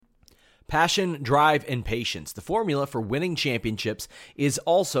Passion, drive, and patience. The formula for winning championships is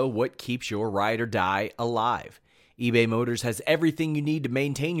also what keeps your ride or die alive. eBay Motors has everything you need to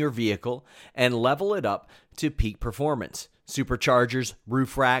maintain your vehicle and level it up to peak performance. Superchargers,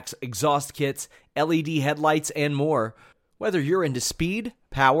 roof racks, exhaust kits, LED headlights, and more. Whether you're into speed,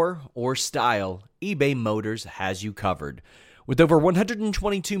 power, or style, eBay Motors has you covered. With over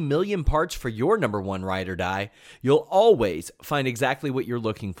 122 million parts for your number one ride or die, you'll always find exactly what you're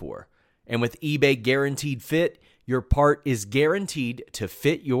looking for. And with eBay Guaranteed Fit, your part is guaranteed to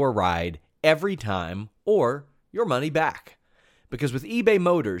fit your ride every time or your money back. Because with eBay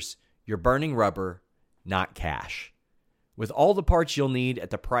Motors, you're burning rubber, not cash. With all the parts you'll need at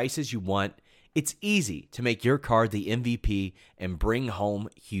the prices you want, it's easy to make your car the MVP and bring home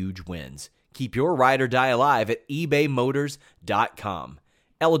huge wins. Keep your ride or die alive at ebaymotors.com.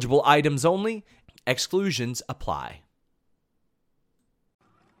 Eligible items only. Exclusions apply.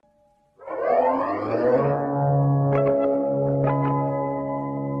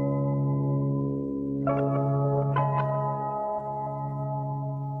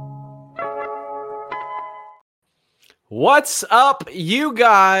 What's up, you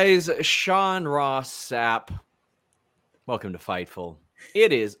guys? Sean Ross Sapp. Welcome to Fightful.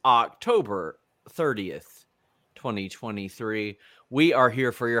 It is October 30th, 2023. We are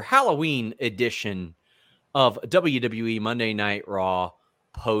here for your Halloween edition of WWE Monday Night Raw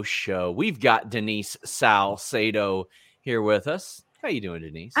post-show. We've got Denise Salcedo here with us. How you doing,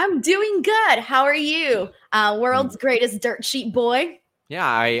 Denise? I'm doing good. How are you? World's greatest dirt sheet boy. Yeah,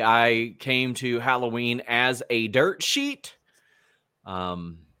 I came to Halloween as a dirt sheet.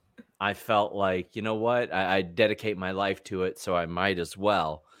 I felt like, you know what? I dedicate my life to it, so I might as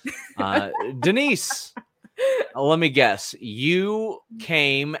well. Denise, let me guess. You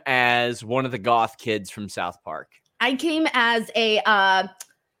came as one of the goth kids from South Park. I came as a,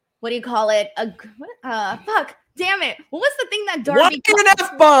 what do you call it? Fuck. Damn it. What was the thing that Darby... An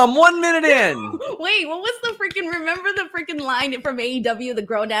F-bomb, 1 minute in. Wait, what was the freaking... Remember the freaking line from AEW, the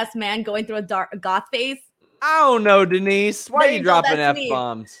grown-ass man going through a goth phase? I don't know, Denise. Why are you dropping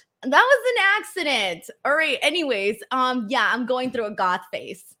F-bombs? That was an accident. All right. Anyways, yeah, I'm going through a goth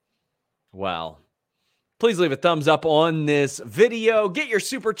phase. Well, please leave a thumbs up on this video. Get your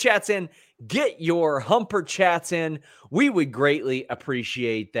super chats in. Get your humper chats in. We would greatly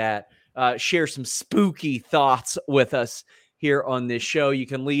appreciate that. Share some spooky thoughts with us here on this show. You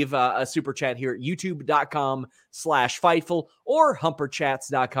can leave a super chat here at youtube.com/Fightful or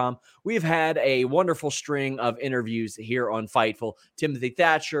humperchats.com. We've had a wonderful string of interviews here on Fightful. Timothy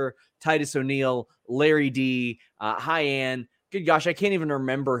Thatcher, Titus O'Neil, Larry D, Hyann. Good gosh, I can't even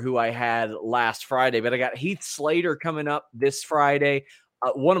remember who I had last Friday, but I got Heath Slater coming up this Friday.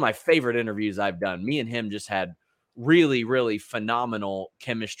 One of my favorite interviews I've done. Me and him just had really, really phenomenal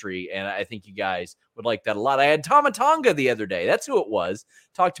chemistry, and I think you guys would like that a lot. I had Tama Tonga the other day. That's who it was.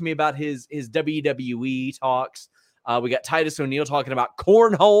 Talked to me about his WWE talks. We got Titus O'Neil talking about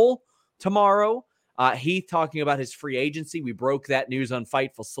cornhole tomorrow. Heath talking about his free agency. We broke that news on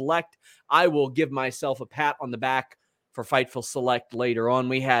Fightful Select. I will give myself a pat on the back for Fightful Select later on.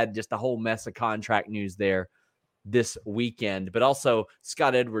 We had just a whole mess of contract news there this weekend, but also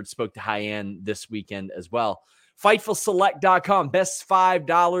Scott Edwards spoke to Hyann this weekend as well. FightfulSelect.com, best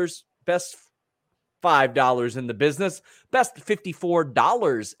 $5 in the business, best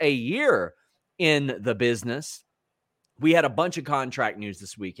 $54 a year in the business. We had a bunch of contract news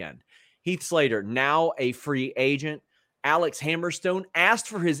this weekend. Heath Slater, now a free agent. Alex Hammerstone asked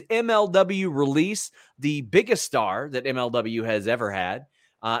for his MLW release, the biggest star that MLW has ever had.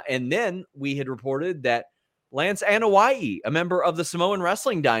 And then we had reported that Lance Anoa'i, a member of the Samoan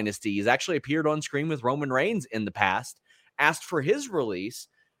Wrestling Dynasty, has actually appeared on screen with Roman Reigns in the past, asked for his release.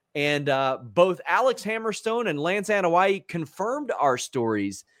 And both Alex Hammerstone and Lance Anoa'i confirmed our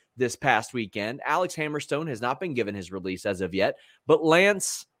stories this past weekend. Alex Hammerstone has not been given his release as of yet, but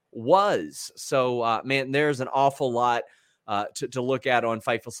Lance was. So, man, there's an awful lot to look at on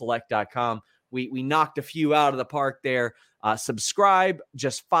FightfulSelect.com. We knocked a few out of the park there. Subscribe,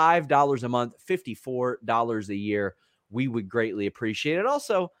 just $5 a month, $54 a year. We would greatly appreciate it.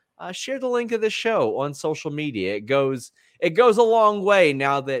 Also, share the link of the show on social media. It goes a long way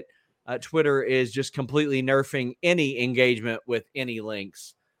now that Twitter is just completely nerfing any engagement with any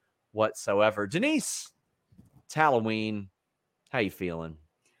links whatsoever. Denise, it's Halloween. How you feeling?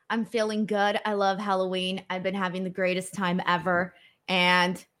 I'm feeling good. I love Halloween. I've been having the greatest time ever.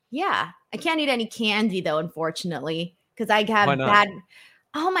 And yeah, I can't eat any candy though, unfortunately, because I have bad.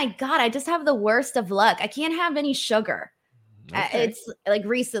 Oh my God, I just have the worst of luck. I can't have any sugar. Okay. It's like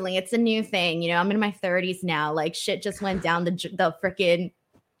recently, it's a new thing. You know, I'm in my 30s now. Like shit just went down the freaking.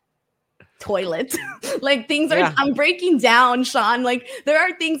 toilet. Like things are, I'm breaking down, Sean. Like there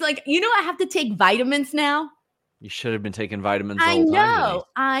are things like, I have to take vitamins now. You should have been taking vitamins the whole time.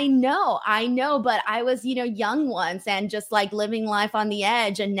 I know. But I was, young once and just like living life on the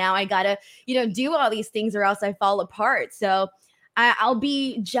edge. And now I got to, do all these things or else I fall apart. So I'll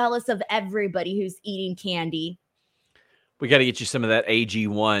be jealous of everybody who's eating candy. We got to get you some of that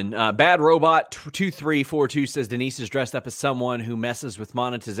AG1. Bad Robot 2342 says Denise is dressed up as someone who messes with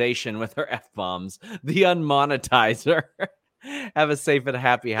monetization with her F-bombs. The unmonetizer. Have a safe and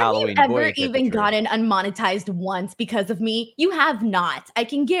happy Halloween. Have you ever even gotten unmonetized once because of me? You have not. I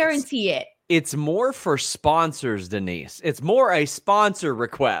can guarantee it. It's more for sponsors, Denise. It's more a sponsor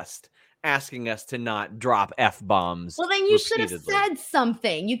request asking us to not drop F-bombs. Well, then you should have said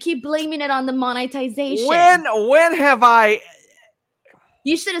something. You keep blaming it on the monetization. When have I?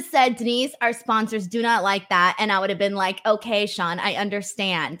 You should have said, Denise, our sponsors do not like that. And I would have been like, okay, Sean, I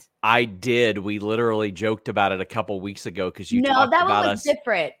understand. I did. We literally joked about it a couple weeks ago because you talked about us. No, that one was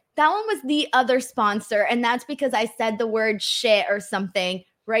different. That one was the other sponsor. And that's because I said the word shit or something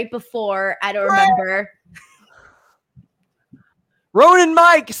right before. I don't remember. Ronan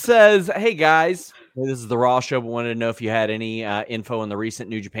Mike says, hey, guys. This is the Raw Show, but wanted to know if you had any info on the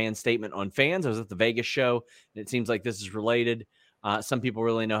recent New Japan statement on fans. I was at the Vegas show, and it seems like this is related. Some people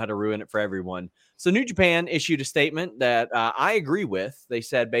really know how to ruin it for everyone. So New Japan issued a statement that I agree with. They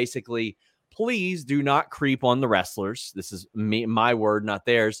said basically, please do not creep on the wrestlers. This is my word, not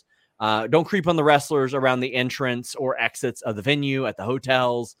theirs. Don't creep on the wrestlers around the entrance or exits of the venue, at the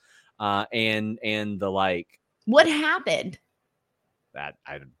hotels, and the like. What happened? That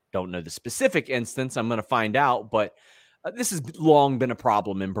I don't know the specific instance. I'm going to find out, but this has long been a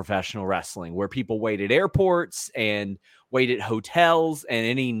problem in professional wrestling where people wait at airports and wait at hotels and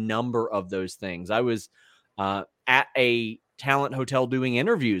any number of those things. I was at a talent hotel doing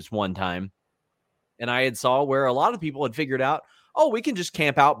interviews one time, and I had saw where a lot of people had figured out, oh, we can just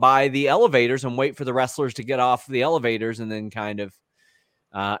camp out by the elevators and wait for the wrestlers to get off the elevators and then kind of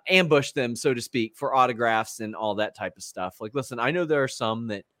ambush them, so to speak, for autographs and all that type of stuff. Like, listen, I know there are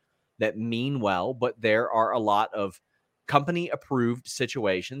some that mean well, but there are a lot of company approved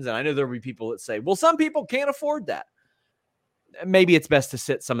situations. And I know there'll be people that say, well, some people can't afford that. Maybe it's best to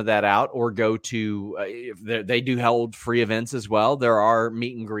sit some of that out or go to, if they do hold free events as well. There are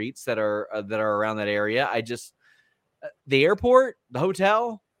meet and greets that are around that area. The airport, the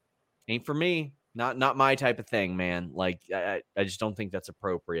hotel ain't for me. Not my type of thing, man. Like, I just don't think that's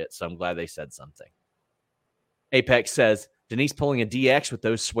appropriate. So I'm glad they said something. Apex says, Denise pulling a DX with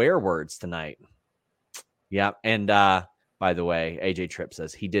those swear words tonight. Yeah. And by the way, AJ Tripp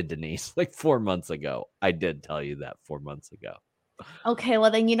says he did Denise like 4 months ago. I did tell you that 4 months ago. Okay.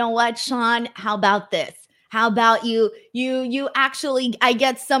 Well, then you know what, Sean? How about this? How about you actually, I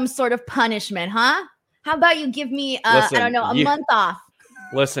get some sort of punishment, huh? How about you give me, Listen, I don't know, a month off?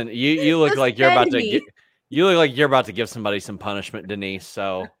 Listen, you look like you're about to you look like you're about to give somebody some punishment, Denise.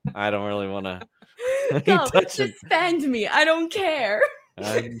 So I don't really want to. No, suspend me. I don't care.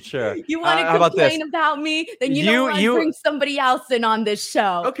 I'm sure. You want to complain about me? Then you bring somebody else in on this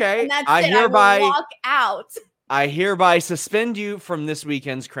show. Okay. And that's I will walk out. I hereby suspend you from this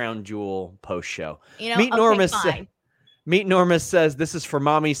weekend's Crown Jewel post show. Meet Normus says this is for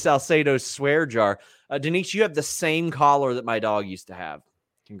Mommy Salcedo's swear jar. Denise, you have the same collar that my dog used to have.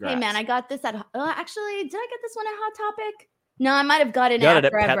 Congrats. Hey man, I got this at actually, did I get this one at Hot Topic? No, I might have got it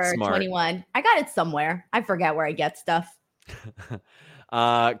at Forever 21. I got it somewhere. I forget where I get stuff.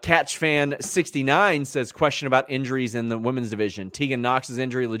 Catch fan 69 says question about injuries in the women's division. Tegan Knox's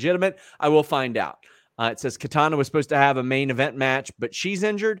injury legitimate? I will find out. It says Katana was supposed to have a main event match, but she's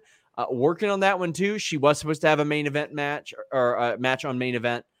injured. Working on that one too. She was supposed to have a main event match or a match on main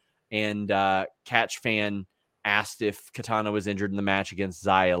event. And Catch fan asked if Katana was injured in the match against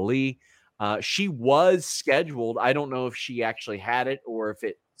Xia Li. She was scheduled. I don't know if she actually had it or if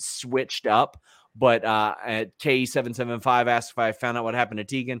it switched up. But at K775 asked if I found out what happened to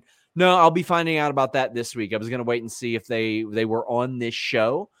Tegan. No, I'll be finding out about that this week. I was going to wait and see if they were on this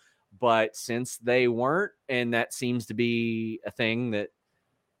show. But since they weren't, and that seems to be a thing that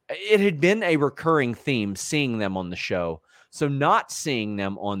it had been a recurring theme, seeing them on the show. So not seeing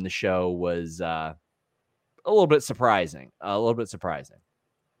them on the show was a little bit surprising.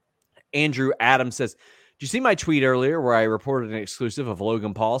 Andrew Adams says, did you see my tweet earlier where I reported an exclusive of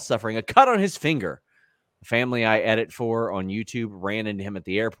Logan Paul suffering a cut on his finger? The family I edit for on YouTube ran into him at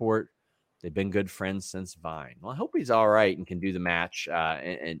the airport. They've been good friends since Vine. Well, I hope he's all right and can do the match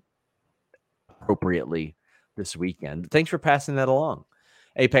and appropriately this weekend. Thanks for passing that along.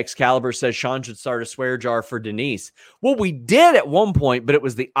 Apex Caliber says Sean should start a swear jar for Denise. Well, we did at one point, but it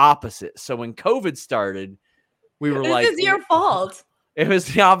was the opposite. So when COVID started, we were this is your fault. It was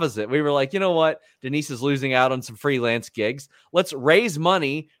the opposite. We were like, you know what? Denise is losing out on some freelance gigs. Let's raise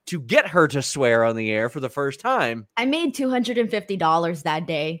money to get her to swear on the air for the first time. I made $250 that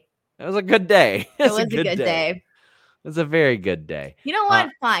day. It was a good day. It was a good day. It was a very good day. You know what?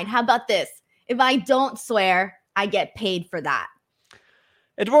 Fine. How about this? If I don't swear, I get paid for that.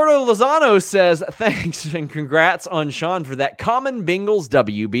 Eduardo Lozano says, thanks and congrats on Sean for that common Bengals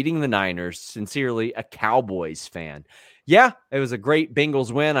W beating the Niners. Sincerely, a Cowboys fan. Yeah, it was a great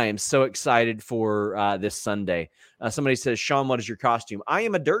Bengals win. I am so excited for this Sunday. Somebody says, Sean, what is your costume? I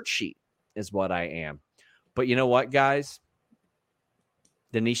am a dirt sheet is what I am. But you know what, guys?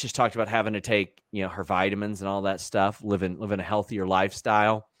 Denise just talked about having to take, her vitamins and all that stuff, living a healthier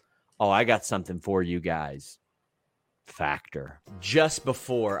lifestyle. Oh, I got something for you guys. Factor. Just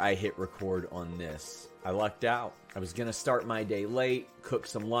before I hit record on this, I lucked out. I was going to start my day late, cook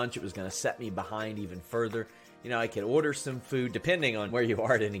some lunch. It was going to set me behind even further. I could order some food depending on where you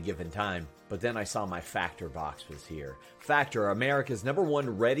are at any given time. But then I saw my Factor box was here. Factor, America's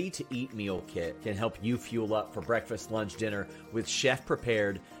 #1 ready-to-eat meal kit, can help you fuel up for breakfast, lunch, dinner with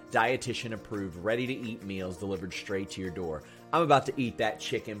chef-prepared, dietitian-approved, ready-to-eat meals delivered straight to your door. I'm about to eat that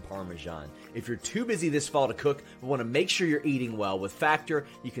chicken parmesan. If you're too busy this fall to cook but want to make sure you're eating well, with Factor,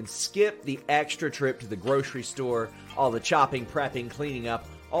 you can skip the extra trip to the grocery store, all the chopping, prepping, cleaning up,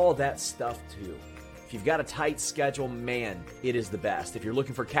 all that stuff too. If you've got a tight schedule, man, it is the best. If you're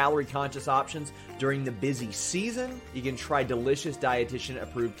looking for calorie-conscious options during the busy season, you can try delicious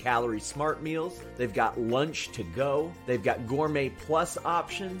dietitian-approved Calorie Smart meals. They've got lunch to go. They've got gourmet plus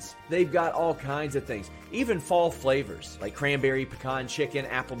options. They've got all kinds of things. Even fall flavors like cranberry, pecan chicken,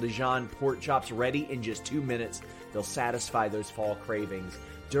 apple Dijon, pork chops ready in just 2 minutes. They'll satisfy those fall cravings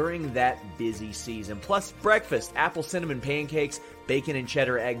during that busy season. Plus breakfast, apple cinnamon pancakes, bacon and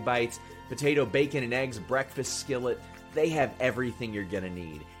cheddar egg bites, potato, bacon, and eggs breakfast skillet. They have everything you're going to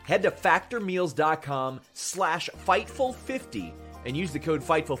need. Head to factormeals.com/Fightful50 and use the code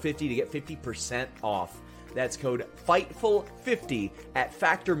Fightful50 to get 50% off. That's code Fightful50 at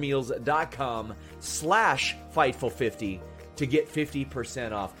factormeals.com/Fightful50 to get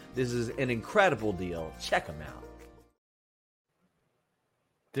 50% off. This is an incredible deal. Check them out.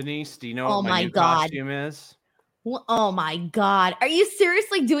 Denise, do you know what my new costume is? Oh my God. Are you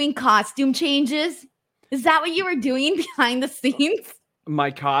seriously doing costume changes? Is that what you were doing behind the scenes?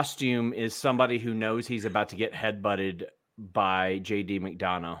 My costume is somebody who knows he's about to get headbutted by JD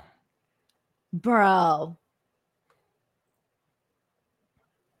McDonough. Bro.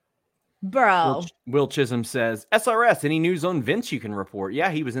 Will Chisholm says, SRS, any news on Vince you can report? Yeah,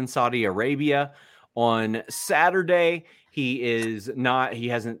 he was in Saudi Arabia on Saturday. He isn't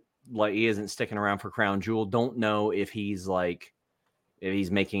sticking around for Crown Jewel. Don't know if he's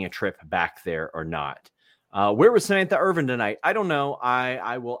making a trip back there or not. Where was Samantha Irvin tonight? I don't know.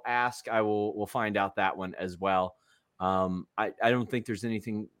 I will ask. We'll find out that one as well. I don't think there's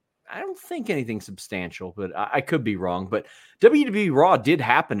anything. I don't think anything substantial, but I could be wrong. But WWE Raw did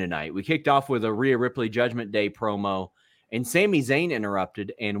happen tonight. We kicked off with a Rhea Ripley Judgment Day promo, and Sami Zayn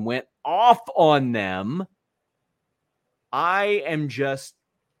interrupted and went off on them. I am just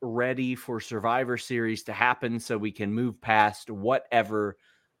ready for Survivor Series to happen so we can move past whatever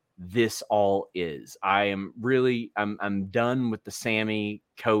this all is. I'm done with the Sammy,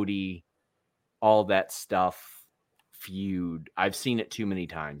 Cody, all that stuff feud. I've seen it too many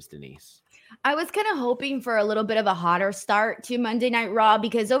times, Denise. I was kind of hoping for a little bit of a hotter start to Monday Night Raw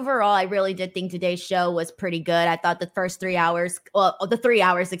because overall, I really did think today's show was pretty good. I thought the first 3 hours,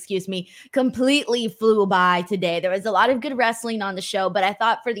 completely flew by today. There was a lot of good wrestling on the show, but I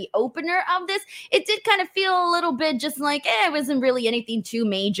thought for the opener of this, it did kind of feel a little bit just like, it wasn't really anything too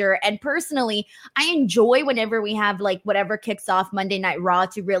major. And personally, I enjoy whenever we have whatever kicks off Monday Night Raw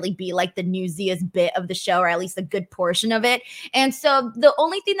to really be the newsiest bit of the show, or at least a good portion of it. And so the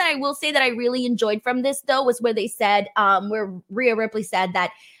only thing that I will say that I really enjoyed from this though was where they said where Rhea Ripley said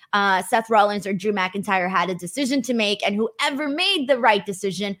that Seth Rollins or Drew McIntyre had a decision to make, and whoever made the right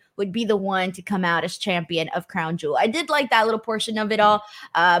decision would be the one to come out as champion of Crown Jewel. I did like that little portion of it all,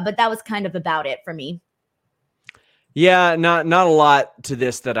 but that was kind of about it for me. Yeah, not a lot to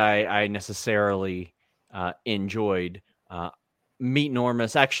this that I necessarily enjoyed. Meet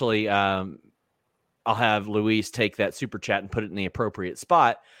Normus. Actually, I'll have Luis take that super chat and put it in the appropriate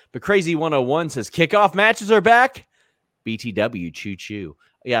spot. But Crazy 101 says, kickoff matches are back. BTW, choo-choo.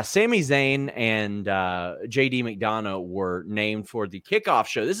 Yeah, Sami Zayn and JD McDonough were named for the kickoff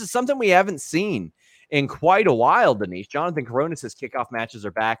show. This is something we haven't seen in quite a while, Denise. Jonathan Corona says kickoff matches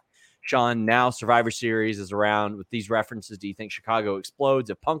are back. Sean, now Survivor Series is around. With these references, do you think Chicago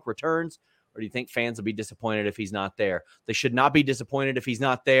explodes if Punk returns? Or do you think fans will be disappointed if he's not there? They should not be disappointed if he's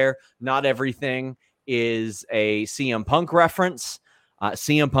not there. Not everything is a CM Punk reference.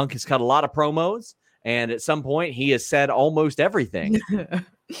 CM Punk has cut a lot of promos, and at some point he has said almost everything.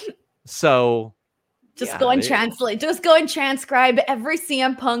 So just go and translate. Just go and transcribe every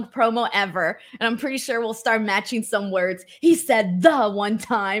CM Punk promo ever. And I'm pretty sure we'll start matching some words. He said the one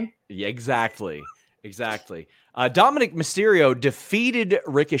time. Yeah, exactly. Dominic Mysterio defeated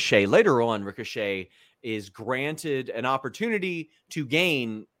Ricochet. Later on, Ricochet is granted an opportunity to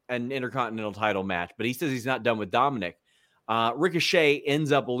gain an Intercontinental title match, but he says he's not done with Dominic. Ricochet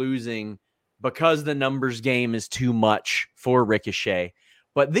ends up losing because the numbers game is too much for Ricochet.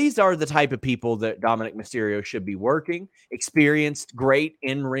 But these are the type of people that Dominic Mysterio should be working. Experienced, great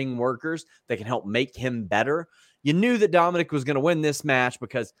in-ring workers that can help make him better. You knew that Dominic was going to win this match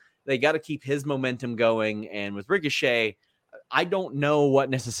because they got to keep his momentum going. And with Ricochet, I don't know what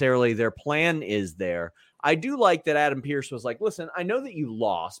necessarily their plan is there. I do like that Adam Pearce was like, listen, I know that you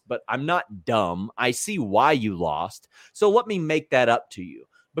lost, but I'm not dumb. I see why you lost. So let me make that up to you.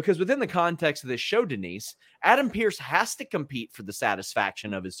 Because within the context of this show, Denise, Adam Pearce has to compete for the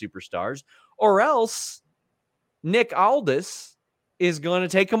satisfaction of his superstars, or else Nick Aldis is going to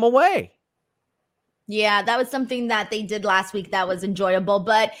take him away. Yeah, that was something that they did last week that was enjoyable.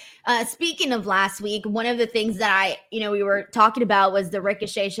 But speaking of last week, one of the things that we were talking about was the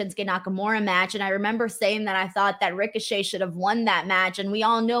Ricochet Shinsuke Nakamura match. And I remember saying that I thought that Ricochet should have won that match. And we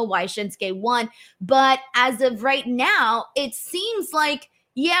all know why Shinsuke won. But as of right now, it seems like,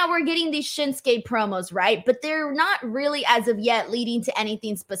 yeah, we're getting these Shinsuke promos, right? But they're not really, as of yet, leading to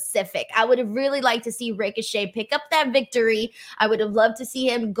anything specific. I would have really liked to see Ricochet pick up that victory. I would have loved to see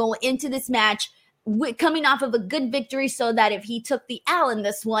him go into this match coming off of a good victory so that if he took the L in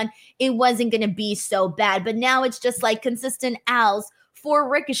this one, it wasn't going to be so bad. But now it's just like consistent L's for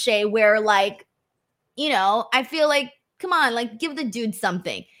Ricochet where, like, I feel like, come on, like, give the dude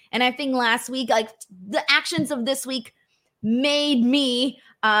something. And I think last week, like, the actions of this week made me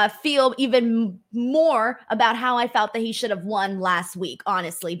feel even more about how I felt that he should have won last week,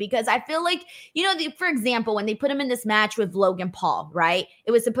 honestly, because I feel like, for example, when they put him in this match with Logan Paul, right?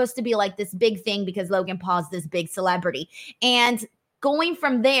 It was supposed to be like this big thing because Logan Paul's this big celebrity. And going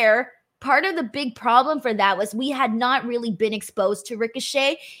from there, part of the big problem for that was we had not really been exposed to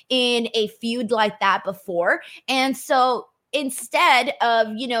Ricochet in a feud like that before. And so instead of,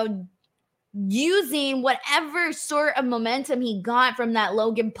 using whatever sort of momentum he got from that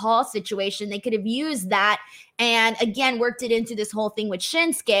Logan Paul situation, they could have used that and again worked it into this whole thing with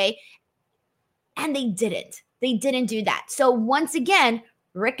Shinsuke, and they didn't. They didn't do that. So once again,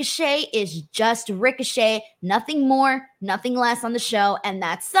 Ricochet is just Ricochet, nothing more, nothing less on the show. And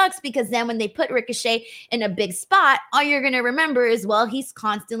that sucks because then when they put Ricochet in a big spot, all you're going to remember is, well, he's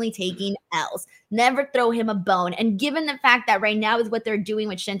constantly taking L's. Never throw him a bone. And given the fact that right now is what they're doing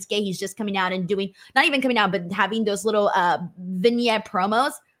with Shinsuke, he's just coming out and doing, not even coming out, but having those little vignette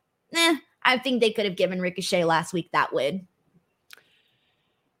promos. I think they could have given Ricochet last week that win.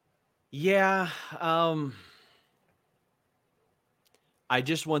 Yeah. I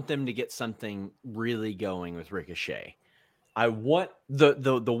just want them to get something really going with Ricochet. I want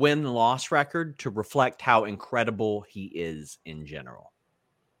the win-loss record to reflect how incredible he is in general.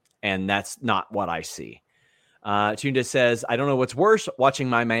 And that's not what I see. Tunda says, I don't know what's worse, watching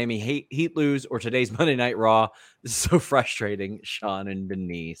my Miami Heat lose or today's Monday Night Raw. This is so frustrating, Sean and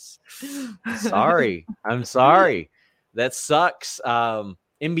Denise. Sorry. I'm sorry. That sucks.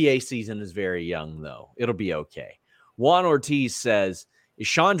 NBA season is very young, though. It'll be okay. Juan Ortiz says, is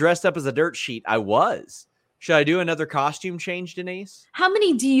Sean dressed up as a dirt sheet? I was. Should I do another costume change, Denise? How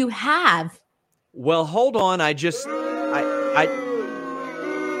many do you have? Well, hold on.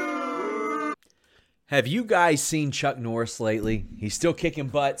 Have you guys seen Chuck Norris lately? He's still kicking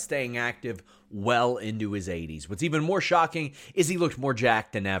butt, staying active well into his 80s. What's even more shocking is he looks more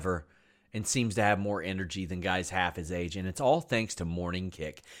jacked than ever and seems to have more energy than guys half his age. And it's all thanks to Morning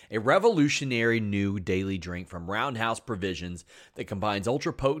Kick, a revolutionary new daily drink from Roundhouse Provisions that combines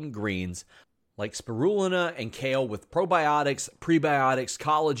ultra-potent greens like spirulina and kale with probiotics, prebiotics,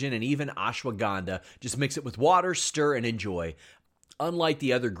 collagen, and even ashwagandha. Just mix it with water, stir, and enjoy. Unlike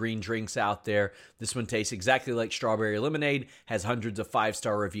the other green drinks out there, this one tastes exactly like strawberry lemonade, has hundreds of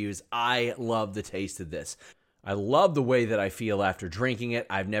 5-star reviews. I love the taste of this. I love the way that I feel after drinking it.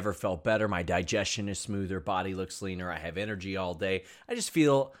 I've never felt better. My digestion is smoother. Body looks leaner. I have energy all day. I just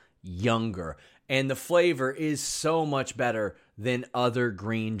feel younger. And the flavor is so much better than other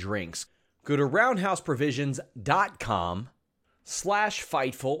green drinks. Go to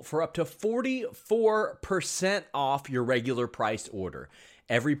roundhouseprovisions.com/Fightful for up to 44% off your regular priced order.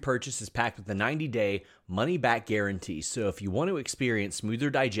 Every purchase is packed with a 90-day money-back guarantee. So if you want to experience smoother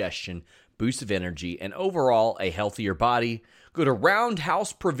digestion, boost of energy, and overall a healthier body, go to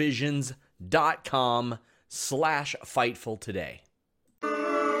roundhouseprovisions.com/Fightful today.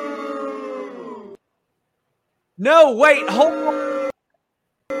 No, wait, hold on.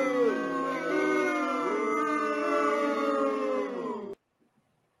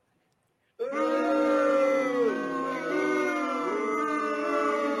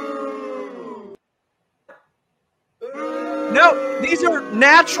 No, these are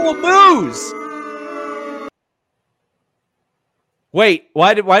natural boos. Wait,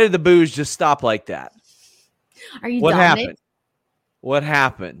 why did the boos just stop like that? Are you what Dominic? Happened? What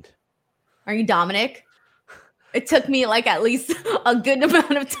happened? Are you Dominic? It took me like at least a good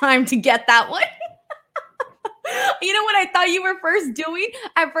amount of time to get that one. You know what I thought you were first doing?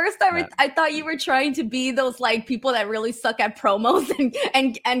 At first, I thought you were trying to be those like people that really suck at promos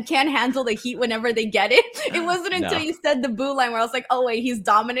and can't handle the heat whenever they get it. It wasn't until you said the boo line where I was like, oh wait, he's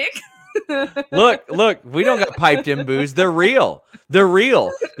Dominic. Look, we don't got piped in boos. They're real.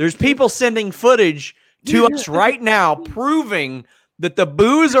 There's people sending footage to us right now proving that the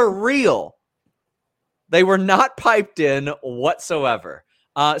boos are real. They were not piped in whatsoever.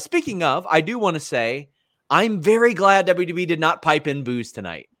 Speaking of, I do want to say, I'm very glad WWE did not pipe in boos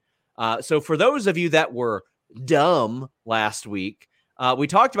tonight. So for those of you that were dumb last week, we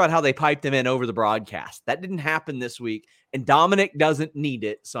talked about how they piped them in over the broadcast. That didn't happen this week, and Dominic doesn't need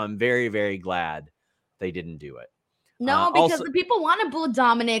it, so I'm very, very glad they didn't do it. No, because the people want to boo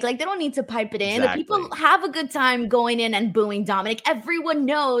Dominic. Like, they don't need to pipe it in. Exactly. The people have a good time going in and booing Dominic. Everyone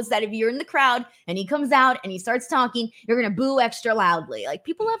knows that if you're in the crowd and he comes out and he starts talking, you're going to boo extra loudly. Like,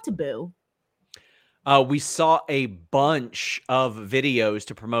 people love to boo. We saw a bunch of videos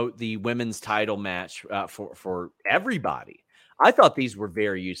to promote the women's title match for everybody. I thought these were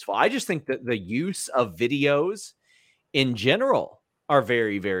very useful. I just think that the use of videos in general are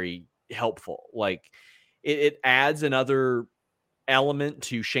very, very helpful. Like, it adds another element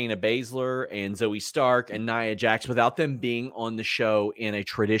to Shayna Baszler and Zoe Stark and Nia Jax without them being on the show in a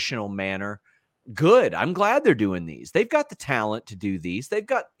traditional manner. Good. I'm glad they're doing these. They've got the talent to do these. They've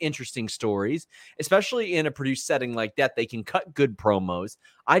got interesting stories, especially in a produced setting like that. They can cut good promos.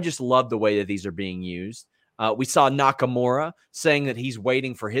 I just love the way that these are being used. We saw Nakamura saying that he's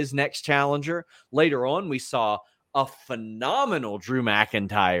waiting for his next challenger. Later on, we saw a phenomenal Drew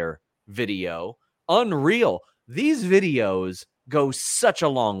McIntyre video. Unreal. These videos go such a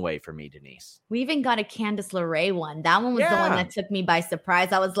long way for me, Denise. We even got a Candice LeRae one. That one was the one that took me by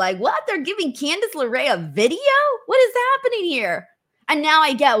surprise. I was like, what? They're giving Candice LeRae a video? What is happening here? And now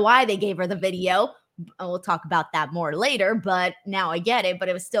I get why they gave her the video. We'll talk about that more later, but now I get it. But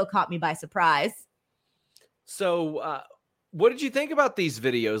it was still caught me by surprise. So what did you think about these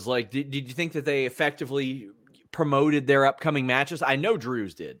videos? Like, did you think that they effectively promoted their upcoming matches? I know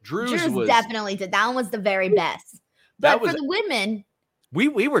Drew's did. Drew's definitely did. That one was the very best. But for the women,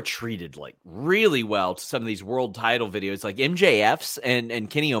 we were treated like really well to some of these world title videos, like MJF's and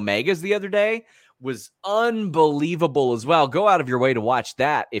Kenny Omega's the other day was unbelievable as well. Go out of your way to watch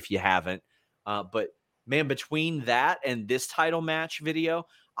that if you haven't. But man, between that and this title match video,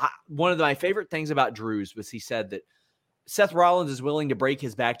 one of my favorite things about Drew's was he said that Seth Rollins is willing to break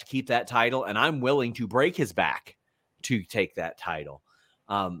his back to keep that title, and I'm willing to break his back to take that title.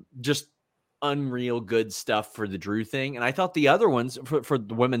 Just unreal good stuff for the Drew thing. And I thought the other ones for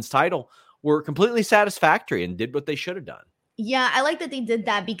the women's title were completely satisfactory and did what they should have done. Yeah, I like that they did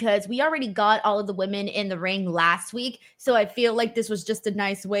that because we already got all of the women in the ring last week. So I feel like this was just a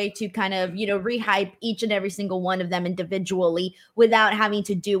nice way to kind of, rehype each and every single one of them individually without having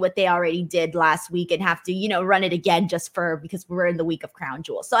to do what they already did last week and have to, run it again just because we're in the week of Crown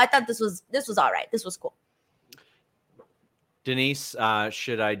Jewel. So I thought this was all right. This was cool. Denise,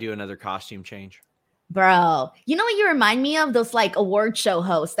 should I do another costume change? Bro, you know what you remind me of? Those like award show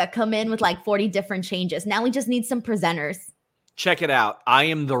hosts that come in with like 40 different changes. Now we just need some presenters. Check it out. I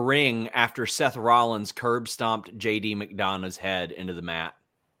am the ring after Seth Rollins curb stomped JD McDonough's head into the mat.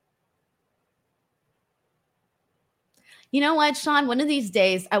 You know what, Sean? One of these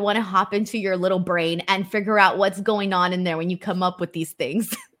days, I want to hop into your little brain and figure out what's going on in there when you come up with these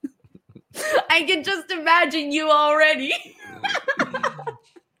things. I can just imagine you already.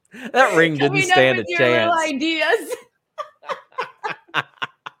 That ring didn't stand a chance. Ideas.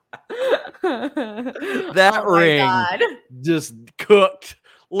 That ring just cooked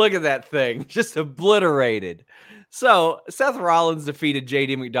Look at that thing. Just obliterated. So Seth Rollins defeated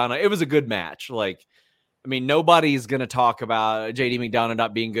JD McDonough. It was a good match. Like, I mean, nobody's going to talk about JD McDonough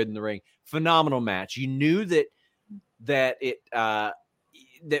not being good in the ring. Phenomenal match. You knew that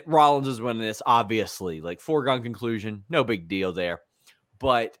Rollins was winning this, obviously. Like, foregone conclusion. No big deal there.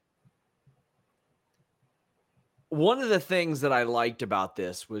 But one of the things that I liked about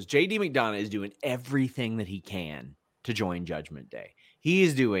this was JD McDonough is doing everything that he can to join Judgment Day. He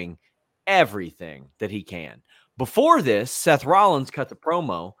is doing everything that he can. Before this, Seth Rollins cut the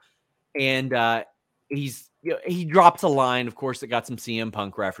promo, and he drops a line, of course, that got some CM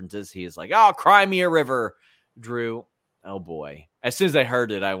Punk references. He is like, "Oh, cry me a river, Drew." Oh boy! As soon as I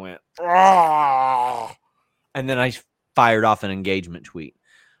heard it, I went, "Oh!" And then I fired off an engagement tweet.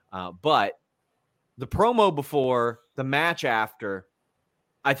 But the promo before, the match after,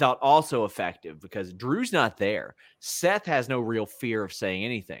 I thought also effective because Drew's not there. Seth has no real fear of saying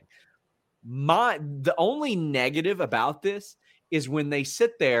anything. The only negative about this is when they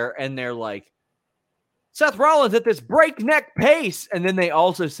sit there and they're like, Seth Rollins at this breakneck pace. And then they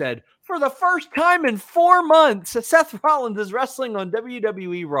also said, for the first time in 4 months, Seth Rollins is wrestling on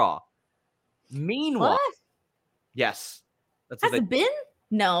WWE Raw. Meanwhile, what? Yes. Has it been?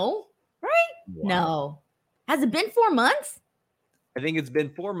 No. Right? Wow. No. Has it been 4 months? I think it's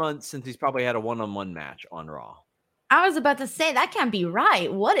been 4 months since he's probably had a one-on-one match on Raw. I was about to say that can't be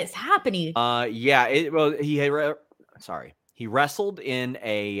right. What is happening? He wrestled in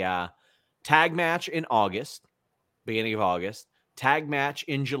a tag match in August, beginning of August, tag match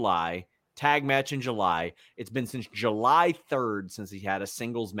in July, tag match in July. It's been since July 3rd since he had a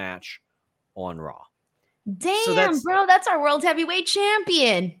singles match on Raw. Damn, bro, that's our world heavyweight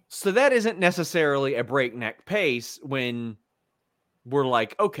champion. So that isn't necessarily a breakneck pace when we're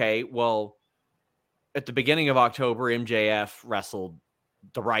like, okay, well, at the beginning of October, MJF wrestled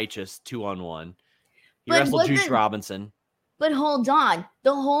The Righteous 2-on-1. He wrestled Juice Robinson. But hold on.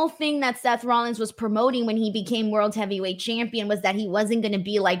 The whole thing that Seth Rollins was promoting when he became world heavyweight champion was that he wasn't going to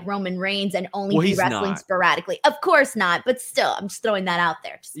be like Roman Reigns and only be wrestling sporadically. Of course not. But still, I'm just throwing that out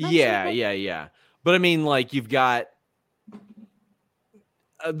there. Yeah. But I mean, like, you've got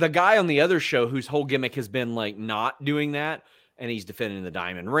the guy on the other show whose whole gimmick has been like not doing that. And he's defending the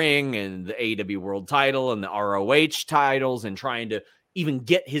Diamond Ring and the AEW World title and the ROH titles and trying to even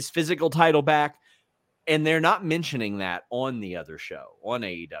get his physical title back. And they're not mentioning that on the other show, on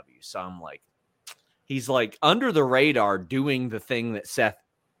AEW. So I'm like, he's like under the radar doing the thing that Seth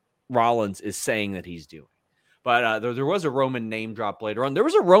Rollins is saying that he's doing. But there was a Roman name drop later on. There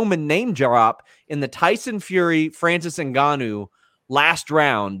was a Roman name drop in the Tyson Fury, Francis Ngannou last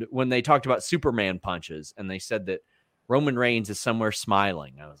round when they talked about Superman punches. And they said that Roman Reigns is somewhere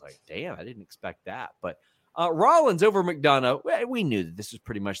smiling. I was like, damn, I didn't expect that. But Rollins over McDonough, we knew that this was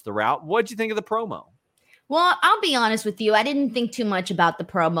pretty much the route. What'd you think of the promo? Well, I'll be honest with you. I didn't think too much about the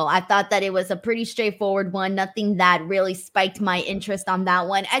promo. I thought that it was a pretty straightforward one. Nothing that really spiked my interest on that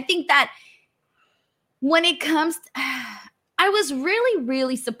one. I think that when it comes I was really,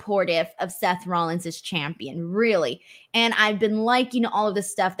 really supportive of Seth Rollins as champion, really. And I've been liking all of the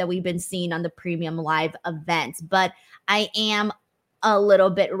stuff that we've been seeing on the premium live events. But I am a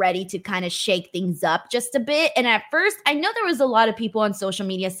little bit ready to kind of shake things up just a bit. And at first, I know there was a lot of people on social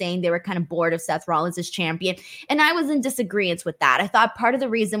media saying they were kind of bored of Seth Rollins as champion. And I was in disagreement with that. I thought part of the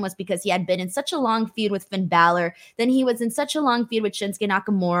reason was because he had been in such a long feud with Finn Balor. Then he was in such a long feud with Shinsuke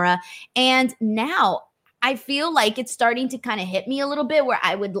Nakamura. And now I feel like it's starting to kind of hit me a little bit where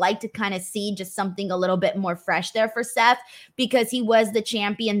I would like to kind of see just something a little bit more fresh there for Seth, because he was the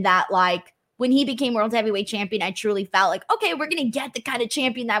champion that, like, when he became world heavyweight champion, I truly felt like, okay, we're going to get the kind of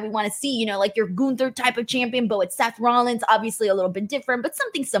champion that we want to see, you know, like your Gunther type of champion, but with Seth Rollins, obviously a little bit different, but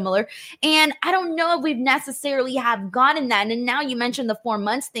something similar. And I don't know if we've necessarily have gotten that. And now you mentioned the 4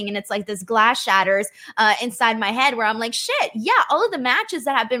 months thing, and it's like this glass shatters inside my head where I'm like, shit, yeah, all of the matches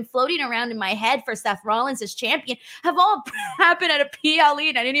that have been floating around in my head for Seth Rollins as champion have all happened at a PLE,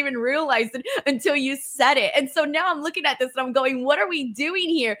 and I didn't even realize it until you said it. And so now I'm looking at this and I'm going, what are we doing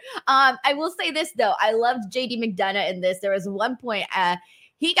here? I will say this though, I loved JD McDonough in this. There was one point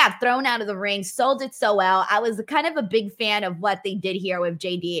he got thrown out of the ring, sold it so well. I was kind of a big fan of what they did here with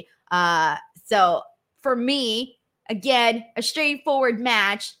JD. So for me, again, a straightforward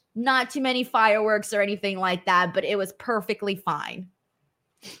match, not too many fireworks or anything like that, but it was perfectly fine.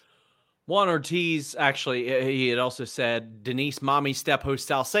 Juan Ortiz, actually, he had also said, Denise, Mommy Stepo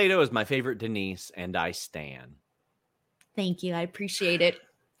Salcedo is my favorite Denise, and I stan. Thank you. I appreciate it.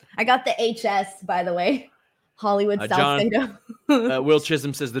 I got the HS, by the way. Hollywood Salcedo. Will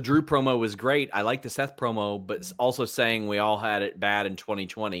Chisholm says the Drew promo was great. I like the Seth promo, but also saying we all had it bad in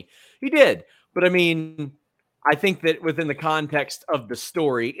 2020. He did. But I mean, I think that within the context of the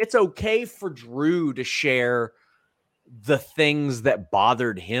story, it's okay for Drew to share the things that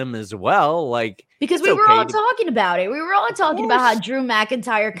bothered him as well. Like, because we were all talking about it. We were all talking about how Drew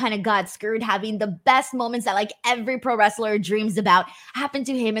McIntyre kind of got screwed, having the best moments that like every pro wrestler dreams about happened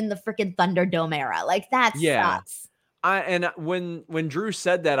to him in the freaking Thunderdome era. Like that sucks. And when Drew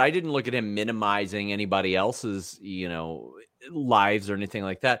said that, I didn't look at him minimizing anybody else's, lives or anything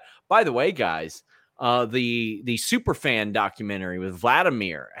like that. By the way, guys, the Superfan documentary with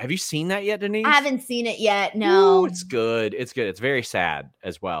Vladimir. Have you seen that yet, Denise? I haven't seen it yet. No. Ooh, it's good. It's good. It's very sad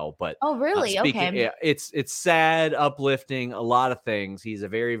as well. But oh, really? Okay. Yeah, it's sad, uplifting, a lot of things. He's a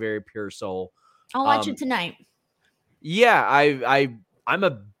very, very pure soul. I'll watch it tonight. Yeah, I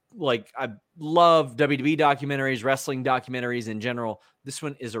love WWE documentaries, wrestling documentaries in general. This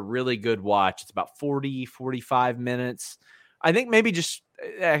one is a really good watch. It's about 40, 45 minutes. I think it's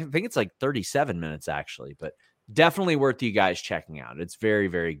like 37 minutes actually, but definitely worth you guys checking out. It's very,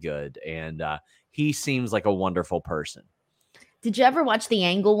 very good. And he seems like a wonderful person. Did you ever watch the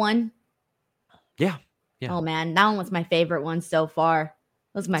Angle one? Yeah. Oh man, that one was my favorite one so far.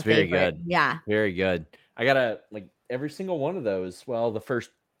 That was my favorite. Very good. Yeah. Very good. I gotta every single one of those. Well, the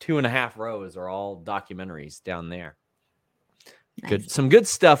first 2.5 rows are all documentaries down there. Nice. Good, some good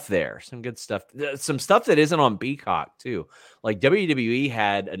stuff there. Some good stuff. Some stuff that isn't on Peacock too. Like WWE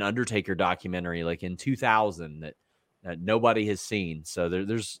had an Undertaker documentary like in 2000 that nobody has seen. So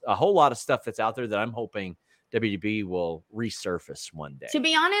there's a whole lot of stuff that's out there that I'm hoping WWE will resurface one day. To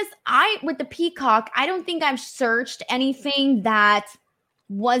be honest, with the Peacock, I don't think I've searched anything that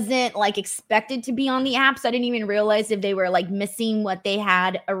wasn't like expected to be on the app. So I didn't even realize if they were like missing what they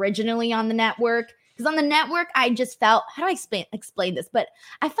had originally on the network. Because on the network, I just felt, how do I explain this? But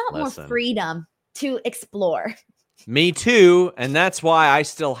I felt more freedom to explore. Me too. And that's why I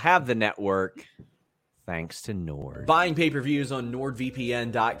still have the network. Thanks to Nord. Buying pay-per-views on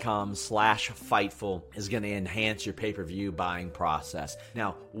NordVPN.com/Fightful is going to enhance your pay-per-view buying process.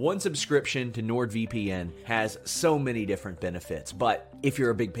 Now, one subscription to NordVPN has so many different benefits, but if you're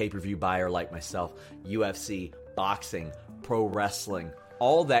a big pay-per-view buyer like myself, UFC, boxing, pro wrestling,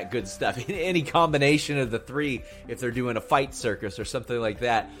 all that good stuff, any combination of the three, if they're doing a fight circus or something like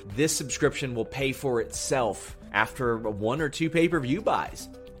that, this subscription will pay for itself after 1 or 2 pay-per-view buys.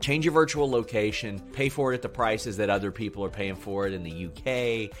 Change your virtual location, pay for it at the prices that other people are paying for it in the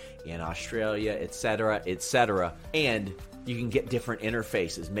UK, in Australia, etc., and you can get different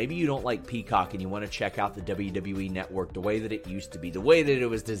interfaces. Maybe you don't like Peacock and you want to check out the WWE Network the way that it used to be, the way that it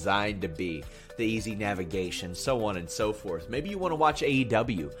was designed to be, the easy navigation, so on and so forth. Maybe you want to watch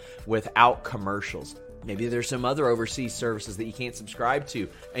AEW without commercials. Maybe there's some other overseas services that you can't subscribe to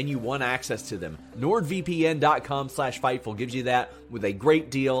and you want access to them. NordVPN.com/Fightful gives you that with a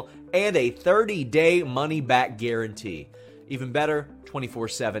great deal and a 30-day money-back guarantee. Even better,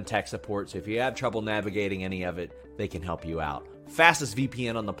 24/7 tech support, so if you have trouble navigating any of it, they can help you out. Fastest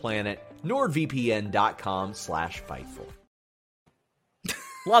VPN on the planet, NordVPN.com/Fightful.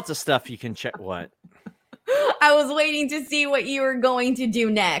 Lots of stuff you can check. What? I was waiting to see what you were going to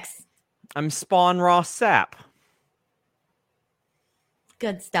do next. I'm Spawn Ross Sapp.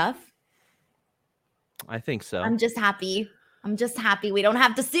 Good stuff. I think so. I'm just happy we don't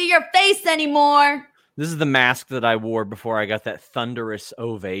have to see your face anymore. This is the mask that I wore before I got that thunderous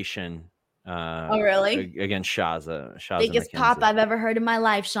ovation. Oh, really? Against Shaza Biggest McKenzie. pop I've ever heard in my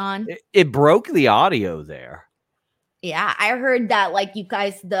life, Sean. It broke the audio there. Yeah, I heard that like you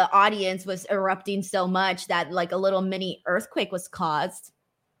guys, the audience was erupting so much that like a little mini earthquake was caused.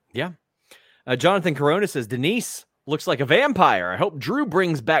 Yeah. Jonathan Corona says, Denise looks like a vampire. I hope Drew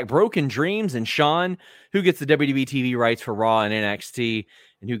brings back Broken Dreams. And Sean, who gets the WWE TV rights for Raw and NXT,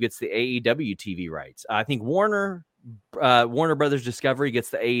 and who gets the AEW TV rights? I think Warner Brothers Discovery gets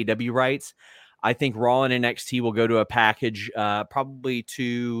the AEW rights. I think Raw and NXT will go to a package, probably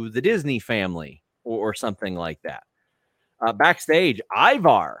to the Disney family or something like that. Backstage,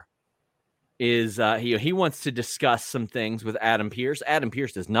 Ivar is he wants to discuss some things with Adam Pearce. Adam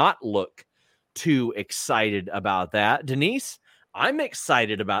Pearce does not look too excited about that. Denise, I'm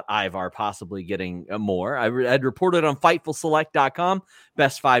excited about Ivar possibly getting more. I'd reported on FightfulSelect.com,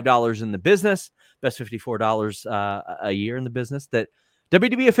 best $5 in the business, best $54 a year in the business, that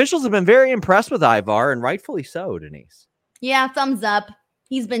WWE officials have been very impressed with Ivar, and rightfully so, Denise. Yeah, thumbs up.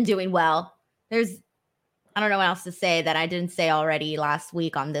 He's been doing well. I don't know what else to say that I didn't say already last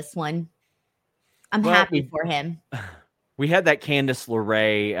week on this one. I'm happy for him. We had that Candice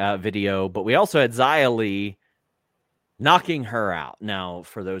LeRae video, but we also had Xia Li knocking her out. Now,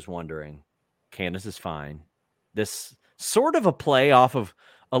 for those wondering, Candice is fine. This sort of a play off of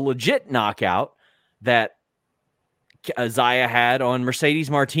a legit knockout that Zaya had on Mercedes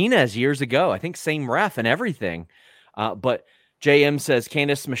Martinez years ago. I think same ref and everything. But JM says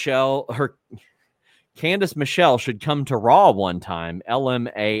Candice Michelle should come to Raw one time.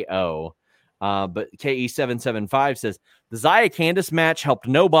 LMAO. But KE775 says the Zaya Candice match helped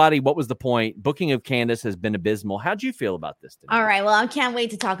nobody. What was the point? Booking of Candice has been abysmal. How'd you feel about this, Denise? All right. Well, I can't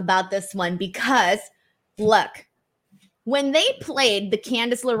wait to talk about this one because look, when they played the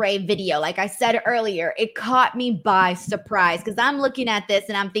Candice LeRae video, like I said earlier, it caught me by surprise because I'm looking at this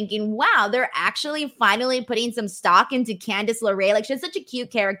and I'm thinking, wow, they're actually finally putting some stock into Candice LeRae. Like, she's such a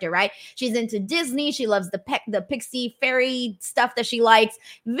cute character, right? She's into Disney. She loves the pixie fairy stuff that she likes.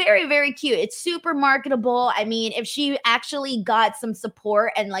 Very, very cute. It's super marketable. I mean, if she actually got some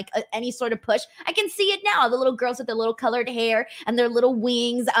support and like any sort of push, I can see it now. The little girls with their little colored hair and their little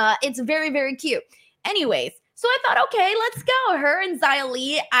wings. It's very, very cute. Anyways, so I thought, okay, let's go. Her and Xia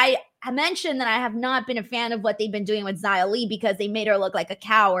Li. I mentioned that I have not been a fan of what they've been doing with Xia Li because they made her look like a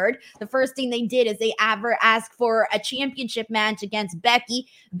coward. The first thing they did is they asked for a championship match against Becky.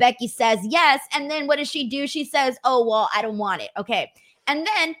 Becky says yes. And then what does she do? She says, oh, well, I don't want it. Okay. And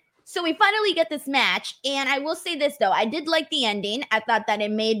then, so we finally get this match. And I will say this, though. I did like the ending. I thought that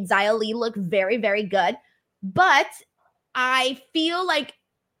it made Xia Li look very, very good. But I feel like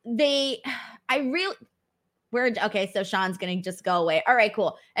okay, so Sean's going to just go away. All right,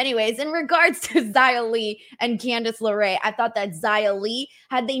 cool. Anyways, in regards to Xia Li and Candice LeRae, I thought that Xia Li,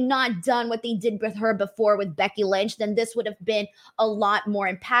 had they not done what they did with her before with Becky Lynch, then this would have been a lot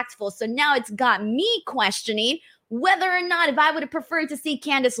more impactful. So now it's got me questioning whether or not if I would have preferred to see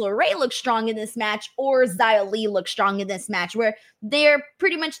Candice LeRae look strong in this match or Xia Li look strong in this match, where they're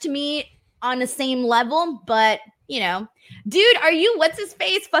pretty much, to me, on the same level. But, you know, dude, are you, what's his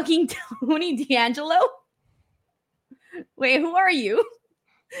face, fucking Tony D'Angelo? Wait, who are you?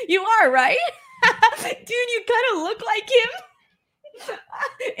 You are, right? Dude, you kind of look like him.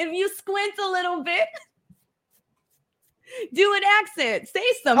 If you squint a little bit, do an accent, say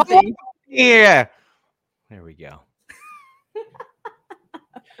something. Oh, yeah. There we go.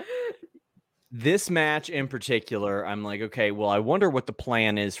 This match in particular, I'm like, okay, well, I wonder what the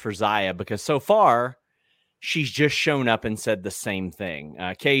plan is for Xia, because so far she's just shown up and said the same thing.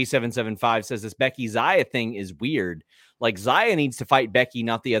 KE775 says this Becky Xia thing is weird. Like, Xia needs to fight Becky,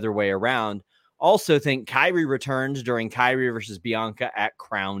 not the other way around. Also think Kyrie returns during Kyrie versus Bianca at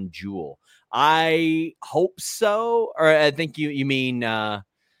Crown Jewel. I hope so. Or I think you mean the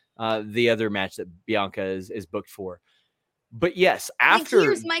other match that Bianca is booked for. But yes, after...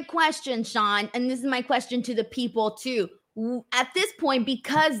 Here's my question, Sean, and this is my question to the people too. At this point,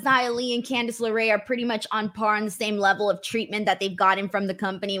 because Xia Li and Candice LeRae are pretty much on par on the same level of treatment that they've gotten from the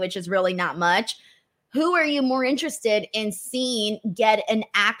company, which is really not much, who are you more interested in seeing get an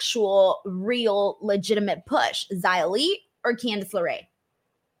actual, real, legitimate push? Xia Li or Candice LeRae?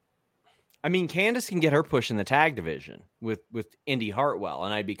 I mean, Candice can get her push in the tag division with Indy Hartwell,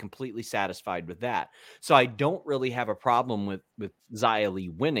 and I'd be completely satisfied with that. So I don't really have a problem with Xia Li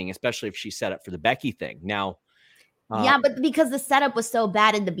winning, especially if she's set up for the Becky thing. Now, yeah, but because the setup was so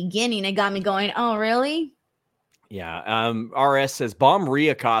bad in the beginning, it got me going, oh, really? Yeah. RS says, Bomb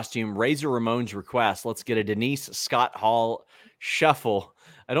Rhea costume, Razor Ramon's request. Let's get a Denise Scott Hall shuffle.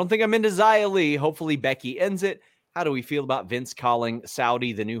 I don't think I'm into Xia Li. Hopefully Becky ends it. How do we feel about Vince calling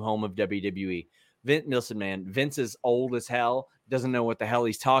Saudi the new home of WWE? Listen, man, Vince is old as hell. Doesn't know what the hell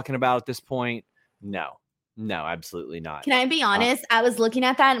he's talking about at this point. No, absolutely not. Can I be honest? I was looking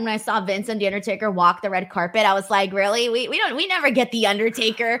at that, and when I saw Vince and The Undertaker walk the red carpet, I was like, really? We never get The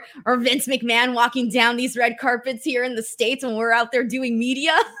Undertaker or Vince McMahon walking down these red carpets here in the States when we're out there doing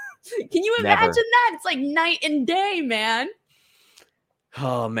media. Can you imagine that? It's like night and day, man.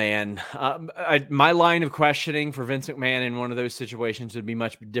 Oh, man. My line of questioning for Vince McMahon in one of those situations would be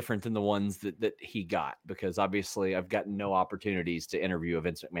much different than the ones that he got, because obviously I've gotten no opportunities to interview a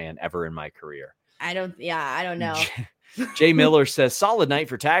Vince McMahon ever in my career. I don't know. Jay Miller says, solid night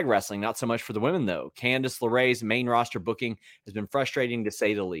for tag wrestling. Not so much for the women, though. Candice LeRae's main roster booking has been frustrating, to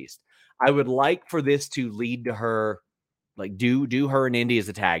say the least. I would like for this to lead to her, like, do her and Indy as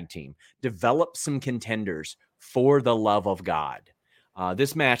a tag team. Develop some contenders, for the love of God.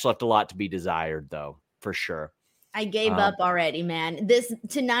 This match left a lot to be desired, though, for sure. I gave up already, man. This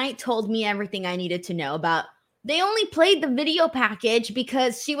tonight told me everything I needed to know about They only played the video package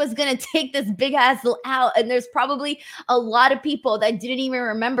because she was going to take this big ass out. And there's probably a lot of people that didn't even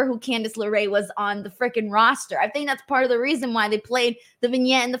remember who Candice LeRae was on the freaking roster. I think that's part of the reason why they played the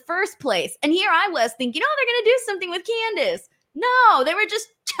vignette in the first place. And here I was thinking, oh, they're going to do something with Candice. No, they were just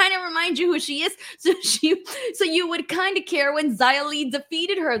trying to remind you who she is. So you would kind of care when Xia Li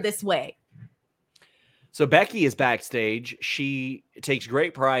defeated her this way. So Becky is backstage. She takes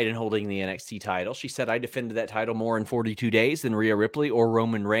great pride in holding the NXT title. She said, I defended that title more in 42 days than Rhea Ripley or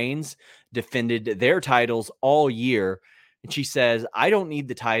Roman Reigns defended their titles all year. And she says, I don't need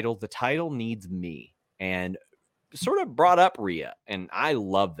the title. The title needs me. And sort of brought up Rhea. And I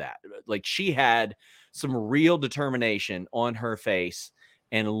love that. Like, she had some real determination on her face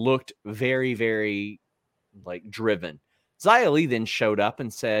and looked very, very driven. Xia Li then showed up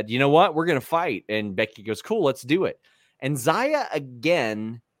and said, you know what? We're going to fight. And Becky goes, cool, let's do it. And Xia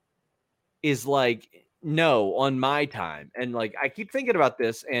again is like, no, on my time. And I keep thinking about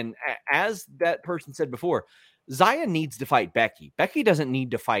this. And as that person said before, Xia needs to fight Becky. Becky doesn't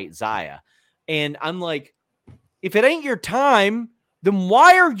need to fight Xia. And I'm like, if it ain't your time, then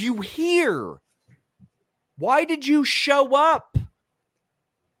why are you here? Why did you show up?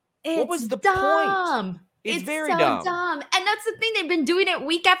 What was the point? It's very so dumb. And that's the thing. They've been doing it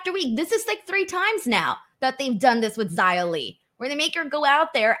week after week. This is 3 times now that they've done this with Xia Li, where they make her go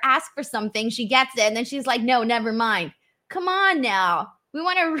out there, ask for something. She gets it. And then she's like, no, never mind. Come on now. We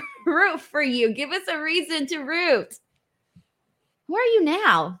want to root for you. Give us a reason to root. Where are you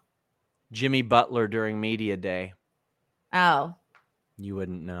now? Jimmy Butler during media day. Oh. You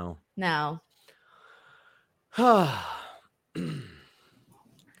wouldn't know. No.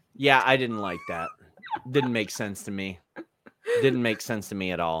 Yeah, I didn't like that. Didn't make sense to me. Didn't make sense to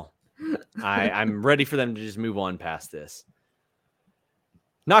me at all. I'm ready for them to just move on past this.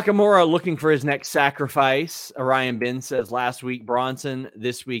 Nakamura looking for his next sacrifice. Orion Ben says last week Bronson,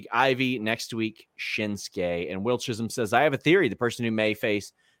 this week Ivy, next week Shinsuke. And Will Chisholm says, I have a theory. The person who may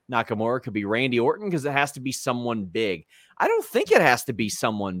face Nakamura could be Randy Orton because it has to be someone big. I don't think it has to be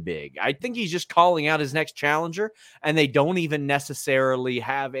someone big. I think he's just calling out his next challenger, and they don't even necessarily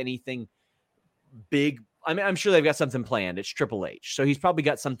have anything big. I mean, I'm sure they've got something planned. It's Triple H. So he's probably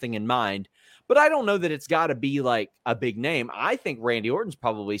got something in mind, but I don't know that it's got to be like a big name. I think Randy Orton's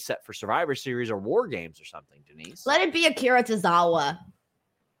probably set for Survivor Series or War Games or something, Denise. Let it be Akira Tozawa.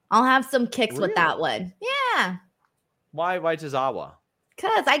 I'll have some kicks with that one. Yeah. Why Tozawa?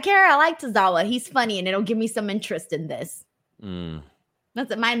 Because I like Tozawa. He's funny, and it'll give me some interest in this.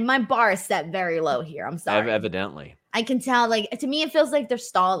 That's it. My bar is set very low here. I'm sorry. Evidently. I can tell, to me, it feels like they're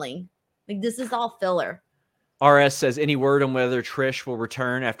stalling. This is all filler. RS says, any word on whether Trish will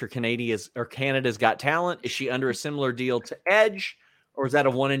return after Canada's Got Talent? Is she under a similar deal to Edge, or is that a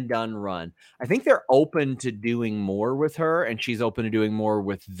one and done run? I think they're open to doing more with her, and she's open to doing more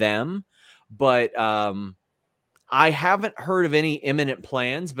with them. But I haven't heard of any imminent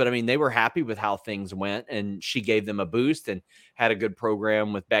plans, but I mean, they were happy with how things went, and she gave them a boost and had a good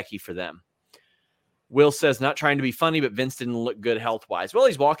program with Becky for them. Will says, not trying to be funny, but Vince didn't look good health-wise. Well,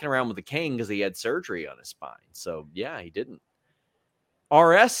 he's walking around with a cane because he had surgery on his spine. So, yeah, he didn't.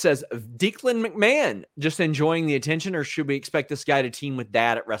 RS says, Declan McMahon just enjoying the attention, or should we expect this guy to team with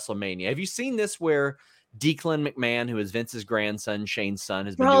Dad at WrestleMania? Have you seen this where Declan McMahon, who is Vince's grandson, Shane's son,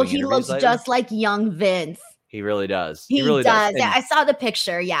 has been doing he looks lately? Just like young Vince. He really does. He really does. Yeah, I saw the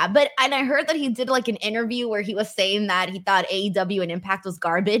picture. Yeah. And I heard that he did an interview where he was saying that he thought AEW and Impact was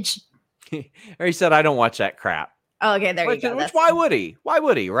garbage. Or he said, I don't watch that crap. Oh, okay, there you go. Which, why would he? Why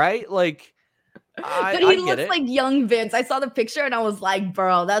would he, right? But he looks like young Vince. I saw the picture and I was like,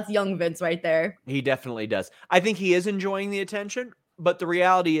 bro, that's young Vince right there. He definitely does. I think he is enjoying the attention, but the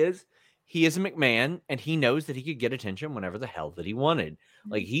reality is he is a McMahon, and he knows that he could get attention whenever the hell that he wanted.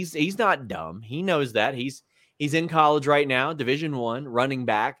 He's not dumb. He knows that. He's in college right now, Division I, running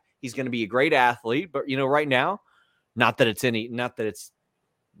back. He's going to be a great athlete, but right now, not that it's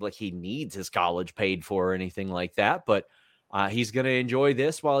like he needs his college paid for or anything like that, but he's going to enjoy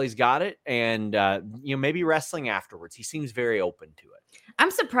this while he's got it, and maybe wrestling afterwards. He seems very open to it. I'm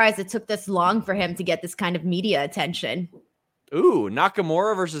surprised it took this long for him to get this kind of media attention. Ooh,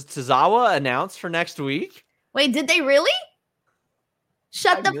 Nakamura versus Tozawa announced for next week. Wait, did they really?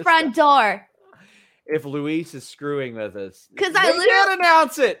 Shut the front door. If Luis is screwing with us, because I literally didn't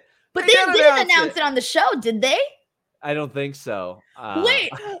announce it. But they didn't announce it on the show, did they? I don't think so. Wait,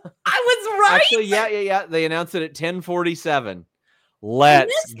 I was right. Actually, yeah. They announced it at 10:47.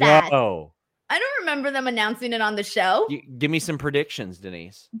 Let's go. I don't remember them announcing it on the show. Give me some predictions,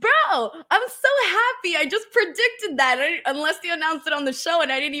 Denise. Bro, I'm so happy. I just predicted that unless you announced it on the show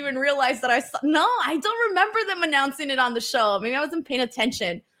and I didn't even realize that I saw. No, I don't remember them announcing it on the show. Maybe I wasn't paying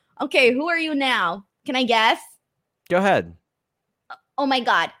attention. Okay, who are you now? Can I guess? Go ahead. Oh my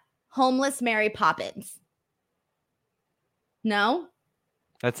God. Homeless Mary Poppins. No?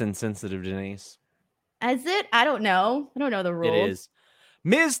 That's insensitive, Denise. Is it? I don't know. I don't know the rules. It is.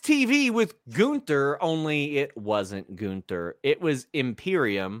 Ms. TV with Gunther, only it wasn't Gunther. It was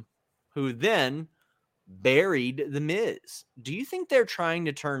Imperium, who then buried the Miz. Do you think they're trying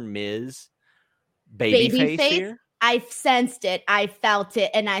to turn Miz babyface here? I sensed it. I felt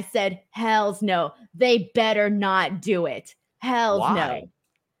it. And I said, hells no. They better not do it. Hells no.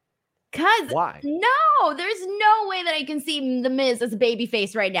 Why? No, there's no way that I can see the Miz as a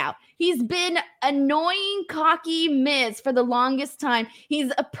babyface right now. He's been annoying, cocky Miz for the longest time.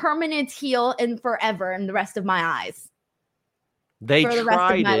 He's a permanent heel and forever in the rest of my eyes. For the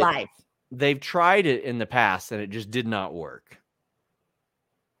rest of my life. They've tried it in the past and it just did not work.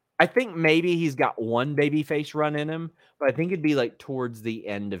 I think maybe he's got one babyface run in him, but I think it'd be like towards the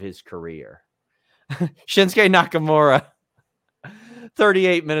end of his career. Shinsuke Nakamura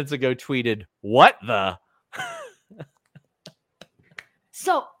 38 minutes ago tweeted, "What the?"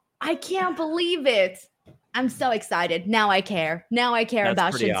 So I can't believe it. I'm so excited. Now I care. Now I care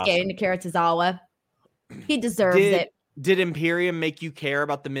about Shinsuke Nakara Tozawa. He deserves it. Did Imperium make you care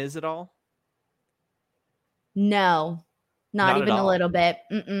about The Miz at all? No. Not even a little bit.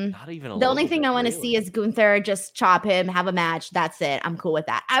 Mm-mm. Not even a little bit. The only thing I want to see is Gunther just chop him, have a match. That's it. I'm cool with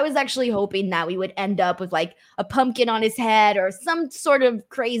that. I was actually hoping that we would end up with like a pumpkin on his head or some sort of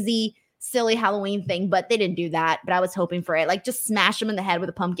crazy, silly Halloween thing, but they didn't do that. But I was hoping for it. Like just smash him in the head with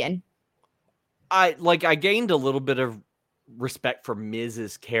a pumpkin. I gained a little bit of respect for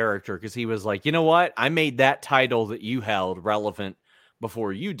Miz's character because he was like, you know what? I made that title that you held relevant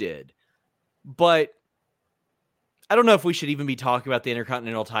before you did. But I don't know if we should even be talking about the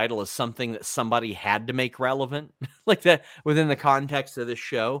Intercontinental title as something that somebody had to make relevant like that within the context of this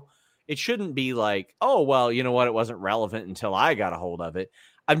show. It shouldn't be like, oh, well, you know what? It wasn't relevant until I got a hold of it.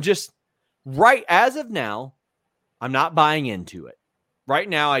 I'm just right as of now. I'm not buying into it right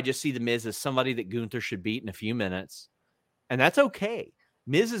now. I just see the Miz as somebody that Gunther should beat in a few minutes. And that's okay.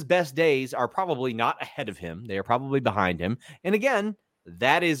 Miz's best days are probably not ahead of him. They are probably behind him. And again,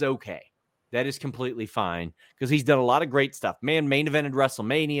 that is okay. That is completely fine because he's done a lot of great stuff. Man, main evented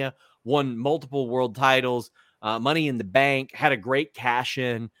WrestleMania, won multiple world titles, Money in the Bank, had a great cash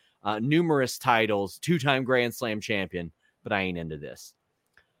in, numerous titles, 2-time Grand Slam champion. But I ain't into this.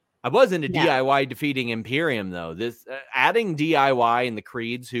 I was into DIY defeating Imperium though. This adding DIY and the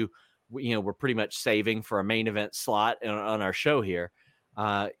Creeds, who we're pretty much saving for a main event slot on our show here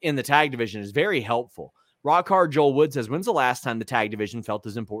in the tag division, is very helpful. Rock Hard Joel Wood says, when's the last time the tag division felt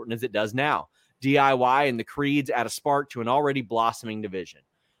as important as it does now? DIY and the Creeds add a spark to an already blossoming division.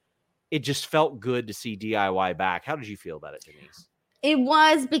 It just felt good to see DIY back. How did you feel about it, Denise? It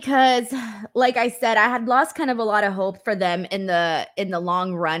was because, like I said, I had lost kind of a lot of hope for them in the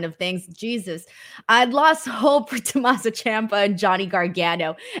long run of things. Jesus, I'd lost hope for Tommaso Ciampa and Johnny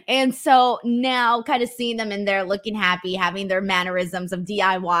Gargano. And so now kind of seeing them in there looking happy, having their mannerisms of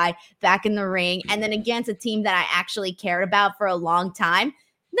DIY back in the ring, and then against a team that I actually cared about for a long time,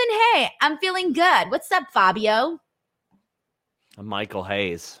 then hey, I'm feeling good. What's up, Fabio? I'm Michael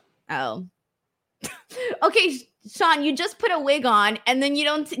Hayes. Oh. Okay, Sean, you just put a wig on and then you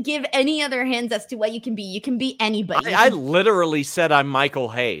don't give any other hints as to what you can be. You can be anybody. I literally said I'm Michael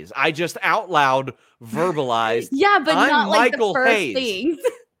Hayes. I just out loud verbalized. Yeah, but I'm not like Michael the first Hayes. things.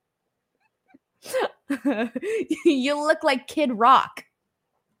 You look like Kid Rock.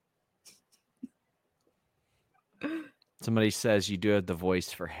 Somebody says you do have the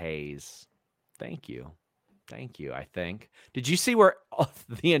voice for Hayes. Thank you. Thank you, I think. Did you see where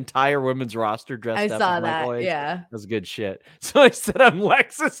the entire women's roster dressed up? I saw that, yeah. That was good shit. So I said I'm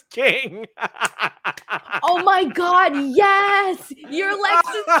Lexus King. Oh my God, yes! You're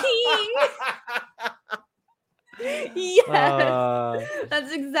Lexus King! Yes!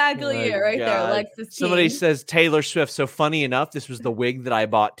 That's exactly it right there, Lexus King. Somebody says Taylor Swift. So funny enough, this was the wig that I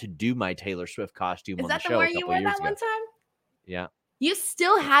bought to do my Taylor Swift costume on the show. Is that the one you wore that one time? Yeah. You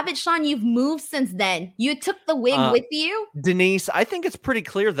still have it, Sean? You've moved since then. You took the wig with you? Denise, I think it's pretty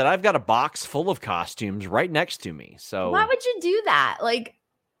clear that I've got a box full of costumes right next to me. So why would you do that? Like,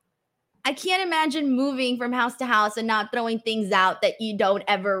 I can't imagine moving from house to house and not throwing things out that you don't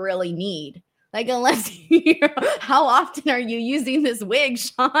ever really need. Like, unless how often are you using this wig,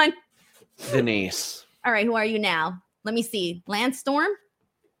 Sean? Denise. All right, who are you now? Let me see. Lance Storm?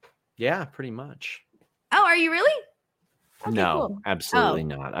 Yeah, pretty much. Oh, are you really? Okay, no, cool. Absolutely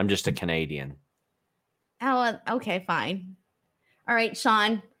not. I'm just a Canadian. Oh, okay, fine. All right,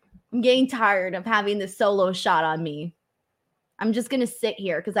 Sean, I'm getting tired of having this solo shot on me. I'm just going to sit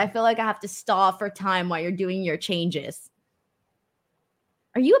here because I feel like I have to stall for time while you're doing your changes.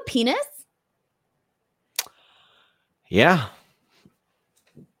 Are you a penis? Yeah.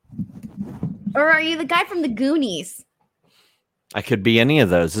 Or are you the guy from the Goonies? I could be any of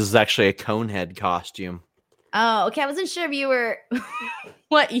those. This is actually a Conehead costume. Oh, okay. I wasn't sure if you were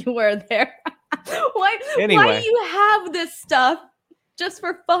what you were there. Why do you have this stuff just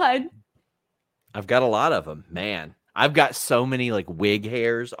for fun? I've got a lot of them, man. I've got so many like wig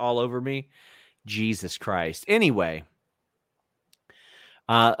hairs all over me. Jesus Christ. Anyway,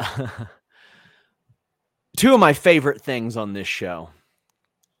 two of my favorite things on this show.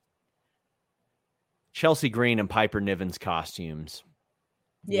 Chelsea Green and Piper Niven's costumes.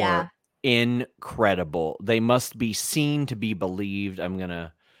 Yeah. Were incredible. They must be seen to be believed. I'm going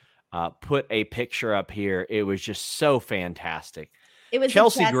to put a picture up here. It was just so fantastic. It was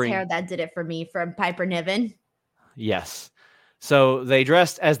Chelsea Green hair that did it for me from Piper Niven. Yes. So they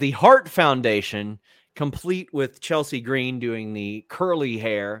dressed as the Hart Foundation, complete with Chelsea Green doing the curly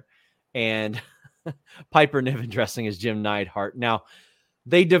hair and Piper Niven dressing as Jim Neidhart. Now,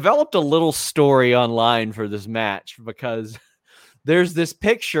 they developed a little story online for this match because there's this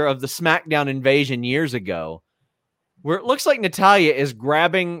picture of the SmackDown invasion years ago where it looks like Natalya is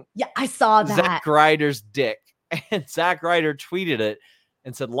grabbing I saw that. Zack Ryder's dick. And Zack Ryder tweeted it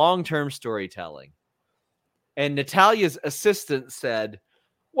and said, long-term storytelling. And Natalya's assistant said,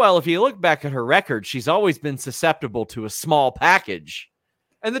 well, if you look back at her record, she's always been susceptible to a small package.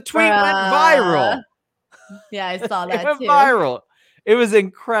 And the tweet went viral. Yeah, I saw that It went viral. It was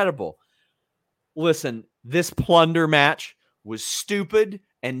incredible. Listen, this plunder match was stupid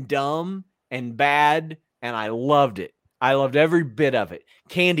and dumb and bad, and I loved it. I loved every bit of it.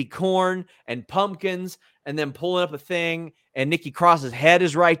 Candy corn and pumpkins, and then pulling up a thing, and Nikki Cross's head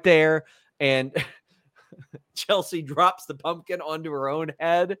is right there, and Chelsea drops the pumpkin onto her own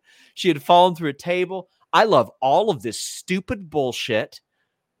head. She had fallen through a table. I love all of this stupid bullshit.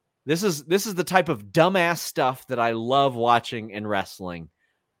 This is the type of dumbass stuff that I love watching in wrestling.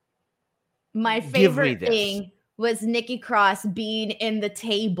 My favorite thing was Nikki Cross being in the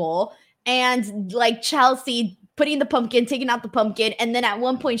table and like Chelsea putting the pumpkin, taking out the pumpkin. And then at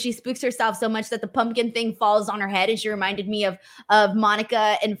one point she spooks herself so much that the pumpkin thing falls on her head. And she reminded me of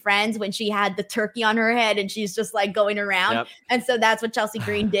Monica and Friends when she had the turkey on her head and she's just like going around. Yep. And so that's what Chelsea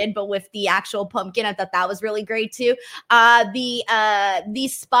Green did, but with the actual pumpkin. I thought that was really great too. The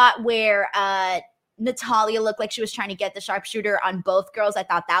spot where Natalya looked like she was trying to get the sharpshooter on both girls. I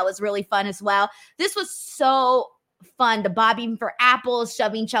thought that was really fun as well. This was so fun. The bobbing for apples,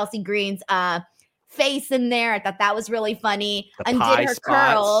 shoving Chelsea Green's face in there. I thought that was really funny. Undid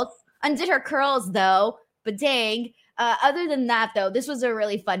her curls though, but dang. Other than that though, this was a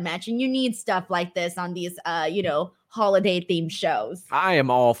really fun match and you need stuff like this on these holiday themed shows. I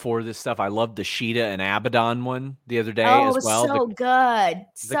am all for this stuff. I loved the Sheeta and Abaddon one the other day as well. So good.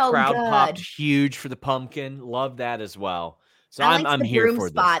 The crowd popped huge for the pumpkin. Love that as well. So I'm here for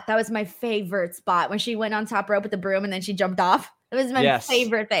spot. That was my favorite spot when she went on top rope with the broom and then she jumped off. It was my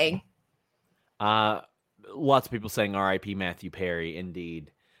favorite thing. Lots of people saying R.I.P. Matthew Perry.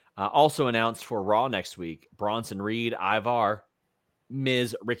 Indeed. Also announced for Raw next week, Bronson Reed, Ivar,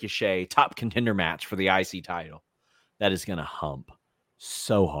 Miz, Ricochet, top contender match for the IC title. That is going to hump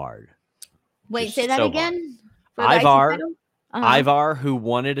so hard. Wait, say that again? Ivar, who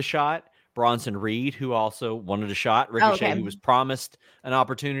wanted a shot. Bronson Reed, who also wanted a shot. Ricochet, who was promised an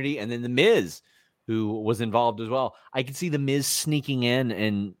opportunity. And then the Miz, who was involved as well. I could see the Miz sneaking in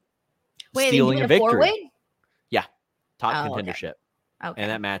and stealing a victory. Yeah. Top contendership. Okay.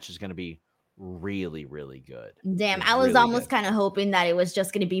 And that match is going to be really, really good. Damn, I was really almost kind of hoping that it was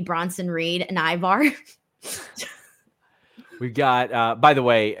just going to be Bronson Reed and Ivar. We've got, by the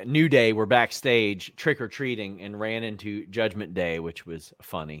way, New Day were backstage trick-or-treating and ran into Judgment Day, which was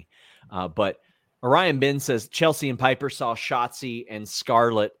funny. But Orion Ben says Chelsea and Piper saw Shotzi and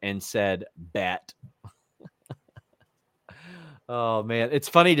Scarlett and said, bet. Oh, man. It's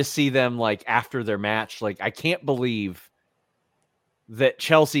funny to see them, like, after their match. Like, I can't believe that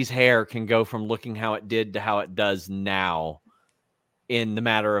Chelsea's hair can go from looking how it did to how it does now in the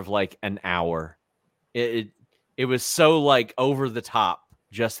matter of, like, an hour. It was so, like, over the top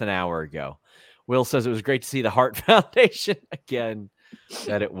just an hour ago. Will says it was great to see the Hart Foundation again.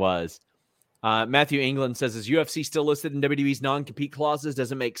 That it was. Matthew England says, is UFC still listed in WWE's non-compete clauses?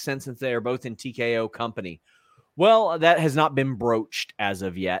 Doesn't make sense since they are both in TKO company. Well, that has not been broached as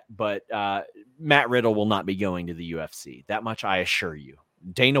of yet, but Matt Riddle will not be going to the UFC. That much I assure you.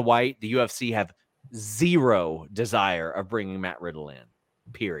 Dana White, the UFC have zero desire of bringing Matt Riddle in,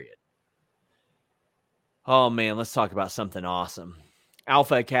 period. Oh, man, let's talk about something awesome.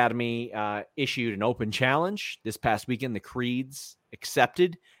 Alpha Academy issued an open challenge this past weekend. The Creeds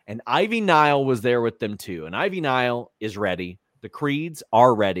accepted, and Ivy Nile was there with them too. And Ivy Nile is ready. The Creeds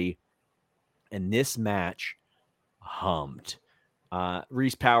are ready. And this match hummed.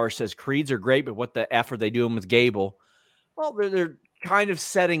 Reese Powers says Creeds are great, but what the F are they doing with Gable? Well, they're kind of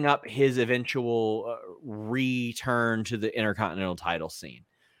setting up his eventual return to the Intercontinental title scene.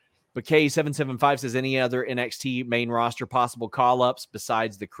 But K775 says any other NXT main roster possible call-ups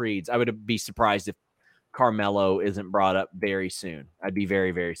besides the Creeds. I would be surprised if Carmelo isn't brought up very soon. I'd be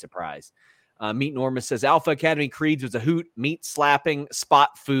very, very surprised. Meet Norma says Alpha Academy Creeds was a hoot. Meat slapping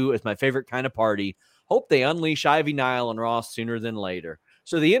spot foo is my favorite kind of party. Hope they unleash Ivy Nile and Ross sooner than later.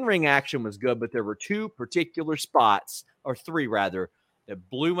 So the in-ring action was good, but there were two particular spots, or three rather, that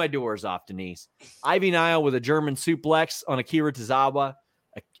blew my doors off, Denise. Ivy Nile with a German suplex on Akira Tozawa.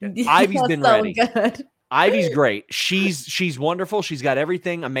 Ivy's been ready. Good. Ivy's great. She's wonderful. She's got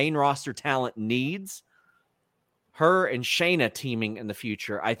everything a main roster talent needs. Her and Shayna teaming in the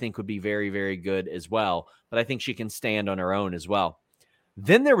future, I think, would be very, very good as well. But I think she can stand on her own as well.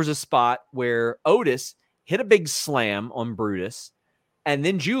 Then there was a spot where Otis hit a big slam on Brutus, and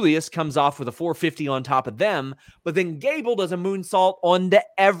then Julius comes off with a 450 on top of them, but then Gable does a moonsault onto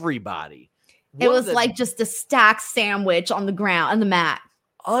everybody. It was like just a stacked sandwich on the ground, on the mat.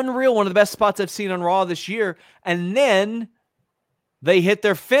 Unreal. One of the best spots I've seen on Raw this year. And then they hit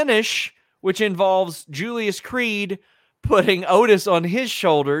their finish, which involves Julius Creed putting Otis on his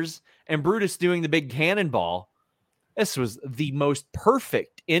shoulders and Brutus doing the big cannonball. This was the most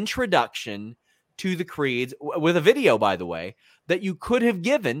perfect introduction to the Creeds, with a video, by the way, that you could have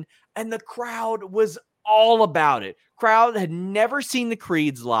given, and the crowd was all about it. Crowd had never seen the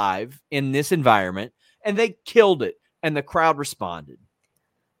Creeds live in this environment, and they killed it, and the crowd responded.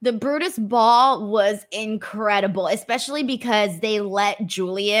 The Brutus ball was incredible, especially because they let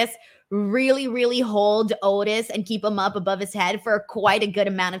Julius really, really hold Otis and keep him up above his head for quite a good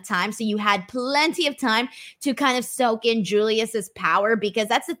amount of time. So you had plenty of time to kind of soak in Julius's power, because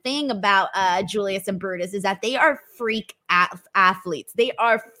that's the thing about Julius and Brutus is that they are freak athletes. They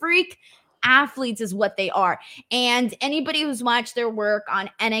are freak athletes is what they are. And anybody who's watched their work on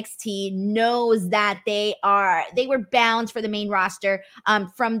NXT knows that they were bound for the main roster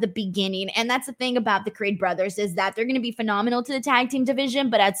from the beginning. And that's the thing about the Creed brothers, is that they're going to be phenomenal to the tag team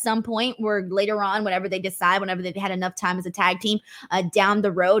division, but at some point, where later on, whenever they had enough time as a tag team down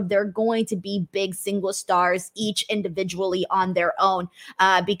the road, they're going to be big single stars each individually on their own,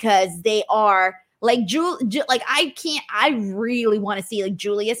 because they are like I really want to see like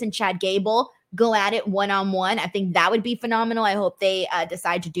Julius and Chad Gable go at it one-on-one. I think that would be phenomenal. I hope they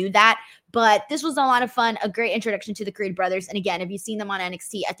decide to do that. But this was a lot of fun, a great introduction to the Creed brothers. And again, if you've seen them on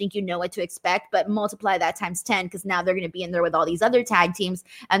NXT, I think you know what to expect, but multiply that times 10, because now they're going to be in there with all these other tag teams,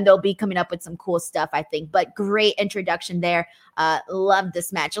 and they'll be coming up with some cool stuff, I think. But great introduction there. Love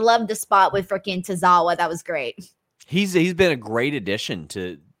this match. I love the spot with freaking Tozawa. That was great. He's been a great addition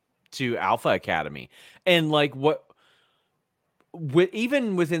to Alpha Academy. And like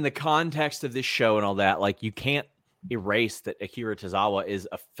even within the context of this show and all that, like you can't erase that Akira Tozawa is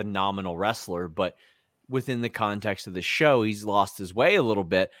a phenomenal wrestler, but within the context of the show, he's lost his way a little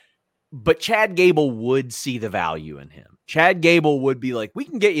bit. But Chad Gable would see the value in him. Chad Gable would be like, we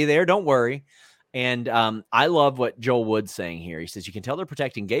can get you there, don't worry. And I love what Joel Wood's saying here. He says, you can tell they're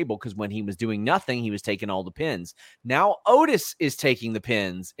protecting Gable because when he was doing nothing, he was taking all the pins. Now Otis is taking the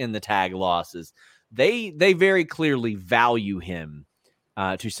pins in the tag losses. They very clearly value him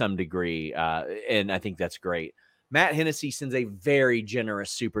to some degree, and I think that's great. Matt Hennessy sends a very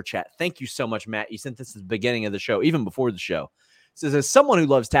generous super chat. Thank you so much, Matt. You sent this at the beginning of the show, even before the show. It says, as someone who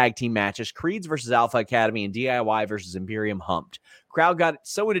loves tag team matches, Creeds versus Alpha Academy and DIY versus Imperium humped. Crowd got it.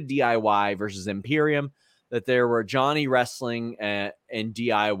 So did DIY versus Imperium, that there were Johnny wrestling and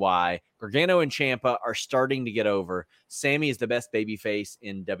DIY. Gargano and Ciampa are starting to get over. Sammy is the best babyface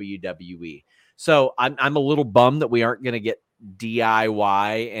in WWE. So I'm a little bummed that we aren't going to get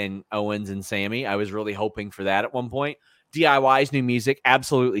DIY and Owens and Sammy. I was really hoping for that at one point. DIY's new music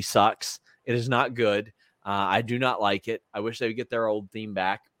absolutely sucks. It is not good. I do not like it. I wish they would get their old theme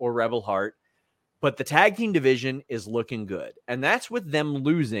back, or Rebel Heart. But the tag team division is looking good. And that's with them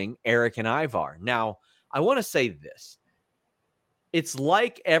losing Eric and Ivar. Now, I want to say this. It's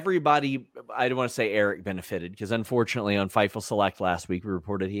like everybody, I don't want to say Eric benefited, because unfortunately on Fightful Select last week, we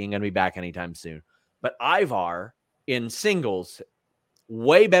reported he ain't going to be back anytime soon. But Ivar in singles,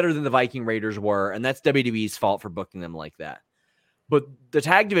 way better than the Viking Raiders were, and that's WWE's fault for booking them like that. But the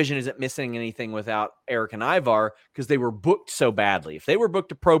tag division isn't missing anything without Eric and Ivar because they were booked so badly. If they were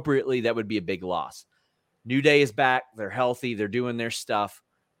booked appropriately, that would be a big loss. New Day is back. They're healthy. They're doing their stuff.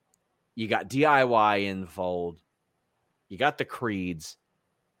 You got DIY in the fold. You got the Creeds.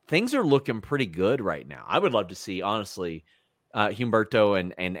 Things are looking pretty good right now. I would love to see, honestly, Humberto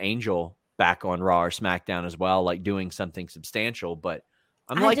and Angel back on Raw or SmackDown as well, like doing something substantial. But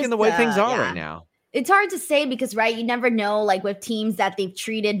I'm liking the way things are right now. It's hard to say because, right, you never know, like with teams that they've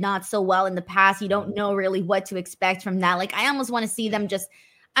treated not so well in the past, you don't know really what to expect from that. Like, I almost want to see them just,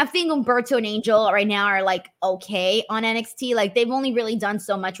 I think Humberto and Angel right now are like okay on NXT. Like, they've only really done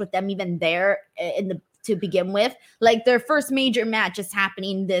so much with them even there to begin with. Like, their first major match is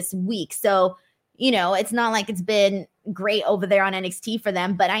happening this week. So, it's not like it's been great over there on NXT for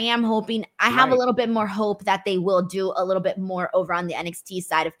them, but I am hoping, I have a little bit more hope that they will do a little bit more over on the NXT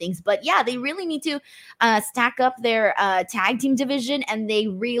side of things. But yeah, they really need to stack up their tag team division, and they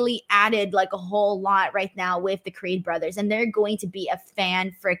really added like a whole lot right now with the Creed brothers, and they're going to be a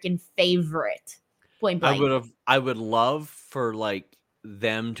fan freaking favorite. Point blank. I would love for like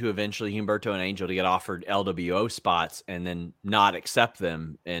them to eventually, Humberto and Angel, to get offered LWO spots and then not accept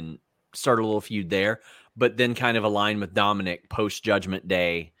them and start a little feud there, but then kind of align with Dominic post Judgment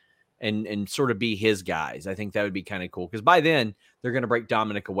Day and sort of be his guys. I think that would be kind of cool because by then they're going to break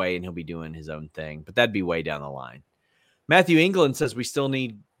Dominic away and he'll be doing his own thing, but that'd be way down the line. Matthew England says we still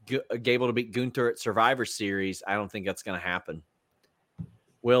need Gable to beat Gunther at Survivor Series. I don't think that's going to happen.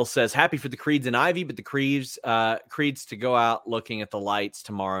 Will says happy for the Creeds and Ivy, but the Creeds to go out looking at the lights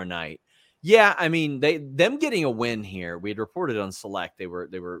tomorrow night. Yeah, I mean, them getting a win here. We had reported on Select they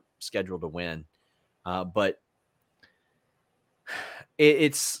were scheduled to win, but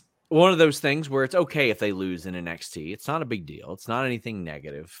it's one of those things where it's okay if they lose in NXT. It's not a big deal. It's not anything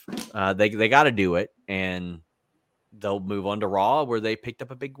negative. They got to do it, and they'll move on to Raw where they picked up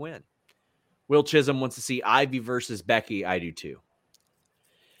a big win. Will Chisholm wants to see Ivy versus Becky. I do too.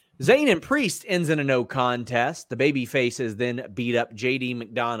 Zayn and Priest ends in a no contest. The baby faces then beat up JD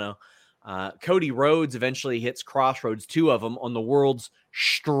McDonough. Cody Rhodes eventually hits Crossroads, 2 of them, on the world's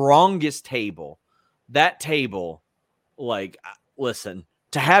strongest table. That table, like, listen,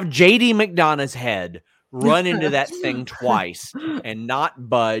 to have JD McDonough's head run into that thing twice and not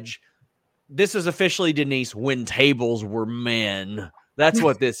budge, this is officially, Denise, when tables were men. That's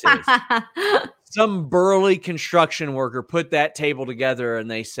what this is. Some burly construction worker put that table together and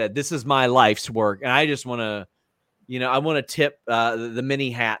they said, this is my life's work. And I just want to, I want to tip the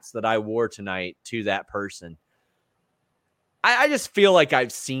many hats that I wore tonight to that person. I just feel like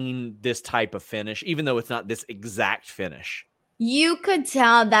I've seen this type of finish, even though it's not this exact finish. You could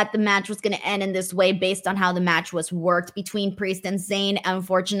tell that the match was going to end in this way based on how the match was worked between Priest and Zayn,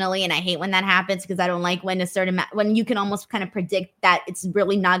 unfortunately. And I hate when that happens because I don't like when when you can almost kind of predict that it's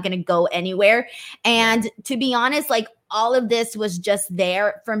really not going to go anywhere. And to be honest, like, all of this was just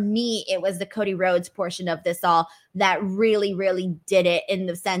there. For me, it was the Cody Rhodes portion of this all that really, really did it, in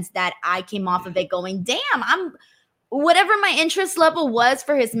the sense that I came off of it going, damn, whatever my interest level was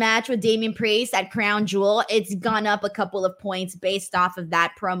for his match with Damian Priest at Crown Jewel, it's gone up a couple of points based off of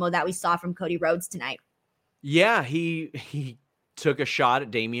that promo that we saw from Cody Rhodes tonight. Yeah, he took a shot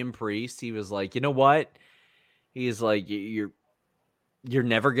at Damian Priest. He was like, you know what? He's like, you're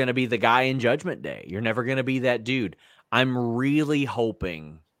never going to be the guy in Judgment Day. You're never going to be that dude. I'm really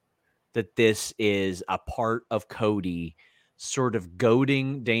hoping that this is a part of Cody sort of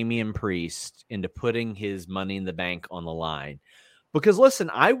goading Damian Priest into putting his Money in the Bank on the line. Because listen,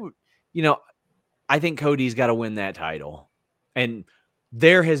 I think Cody's got to win that title. And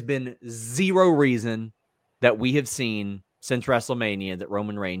there has been zero reason that we have seen since WrestleMania that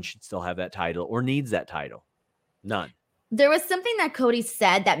Roman Reigns should still have that title or needs that title. None. There was something that Cody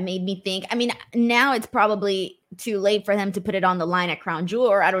said that made me think, I mean, now it's probably too late for him to put it on the line at Crown Jewel,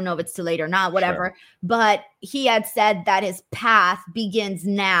 or I don't know if it's too late or not, whatever. Sure. But he had said that his path begins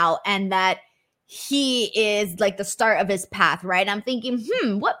now and that he is like the start of his path, right? I'm thinking,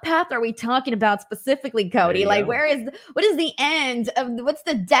 what path are we talking about specifically, Cody? Like, what is the end of, what's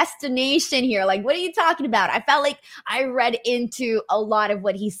the destination here? Like, what are you talking about? I felt like I read into a lot of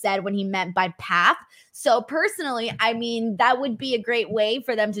what he said when he meant by path. So personally, I mean, that would be a great way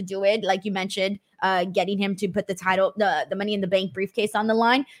for them to do it. Like you mentioned, getting him to put the title, the Money in the Bank briefcase on the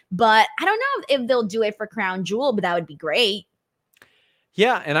line. But I don't know if they'll do it for Crown Jewel, but that would be great.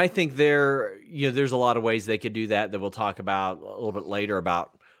 Yeah, and I think there's a lot of ways they could do that we'll talk about a little bit later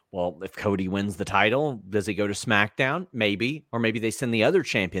about Well, if Cody wins the title, does he go to SmackDown? Maybe. Or maybe they send the other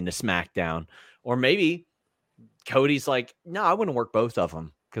champion to SmackDown. Or maybe Cody's like, no, I want to work both of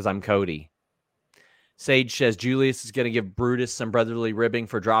them because I'm Cody. Sage says Julius is going to give Brutus some brotherly ribbing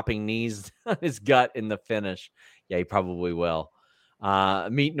for dropping knees on his gut in the finish. Yeah, he probably will.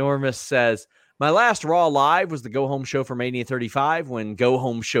 Meet Normus says, my last Raw Live was the go-home show for Mania 35 when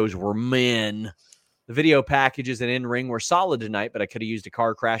go-home shows were men. The video packages and in-ring were solid tonight, but I could have used a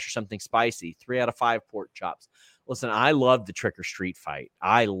car crash or something spicy. 3 out of 5 pork chops. Listen, I loved the Trick or Street fight.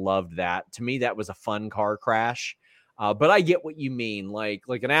 I loved that. To me, that was a fun car crash. But I get what you mean. Like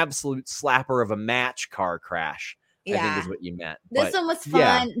an absolute slapper of a match car crash, I think is what you meant. This one was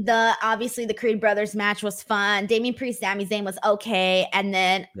fun. Yeah. Obviously, the Creed Brothers match was fun. Damian Priest, Sami Zayn was okay. And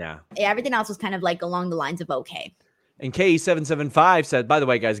then everything else was kind of like along the lines of okay. And KE775 said, by the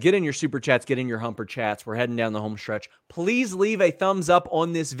way, guys, get in your super chats, get in your humper chats. We're heading down the home stretch. Please leave a thumbs up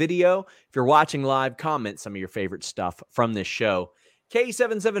on this video. If you're watching live, comment some of your favorite stuff from this show.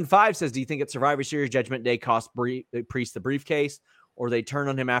 KE775 says, do you think at Survivor Series Judgment Day cost Priest the briefcase or they turn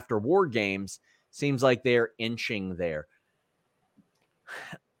on him after War Games? Seems like they're inching there.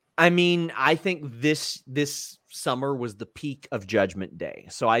 I mean, I think this summer was the peak of Judgment Day.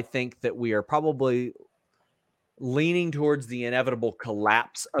 So I think that we are probably leaning towards the inevitable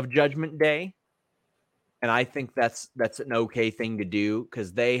collapse of Judgment Day. And I think that's an okay thing to do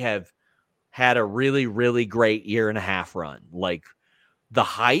because they have had a really, really great 1.5 year run. Like the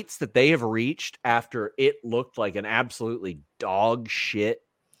heights that they have reached after it looked like an absolutely dog shit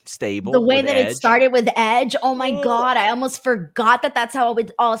stable. The way that Edge. It started with Edge. Oh my God. I almost forgot that's how it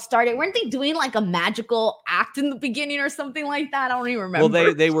all started. Weren't they doing like a magical act in the beginning or something like that? I don't even remember.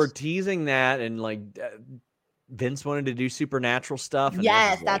 Well, they were teasing that and like Vince wanted to do supernatural stuff. And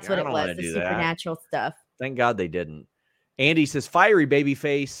yes, that's what it was. The supernatural stuff. Thank God they didn't. Andy says, fiery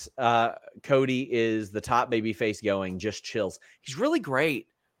babyface Cody is the top babyface going. Just chills. He's really great.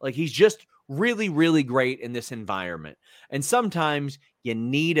 Like he's just really, really great in this environment. And sometimes you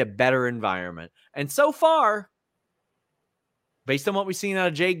need a better environment. And so far, based on what we've seen out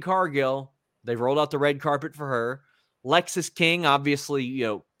of Jade Cargill, they've rolled out the red carpet for her. Lexis King, obviously,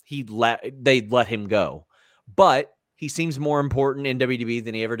 they let him go. But he seems more important in WWE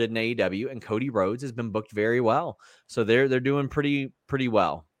than he ever did in AEW, and Cody Rhodes has been booked very well. So they're doing pretty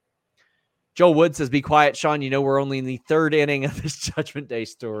well. Joe Wood says, be quiet, Sean. You know we're only in the 3rd inning of this Judgment Day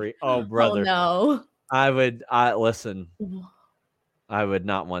story. Oh, brother. Oh, no. Listen, I would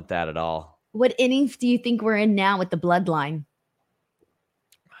not want that at all. What innings do you think we're in now with the bloodline?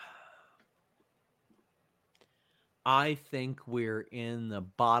 I think we're in the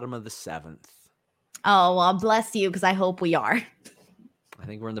bottom of the 7th. Oh, well, bless you, because I hope we are. I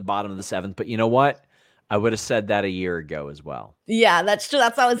think we're in the bottom of the 7th. But you know what? I would have said that a year ago as well. Yeah, that's true.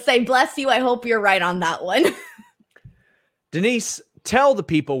 That's what I would say. Bless you. I hope you're right on that one. Denise, tell the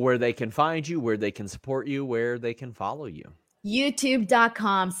people where they can find you, where they can support you, where they can follow you.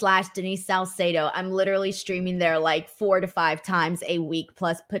 YouTube.com/Denise Salcedo. I'm literally streaming there like 4 to 5 times a week,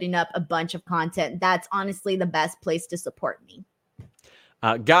 plus putting up a bunch of content. That's honestly the best place to support me.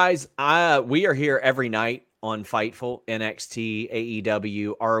 Guys, we are here every night on Fightful, NXT,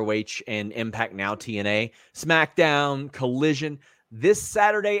 AEW, ROH, and Impact Now TNA, SmackDown, Collision. This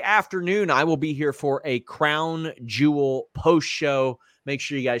Saturday afternoon, I will be here for a Crown Jewel post show. Make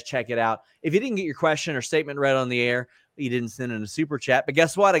sure you guys check it out. If you didn't get your question or statement read on the air, you didn't send in a super chat. But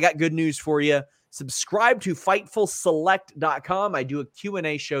guess what? I got good news for you. Subscribe to FightfulSelect.com. I do a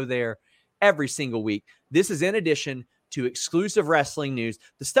Q&A show there every single week. This is in addition to exclusive wrestling news.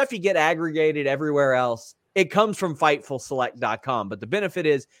 The stuff you get aggregated everywhere else, it comes from FightfulSelect.com. But the benefit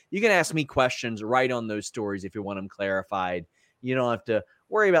is you can ask me questions right on those stories if you want them clarified. You don't have to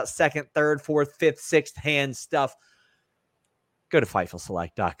worry about second, third, fourth, fifth, sixth hand stuff. Go to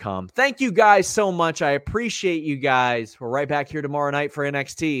FightfulSelect.com. Thank you guys so much. I appreciate you guys. We're right back here tomorrow night for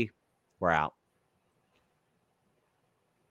NXT. We're out.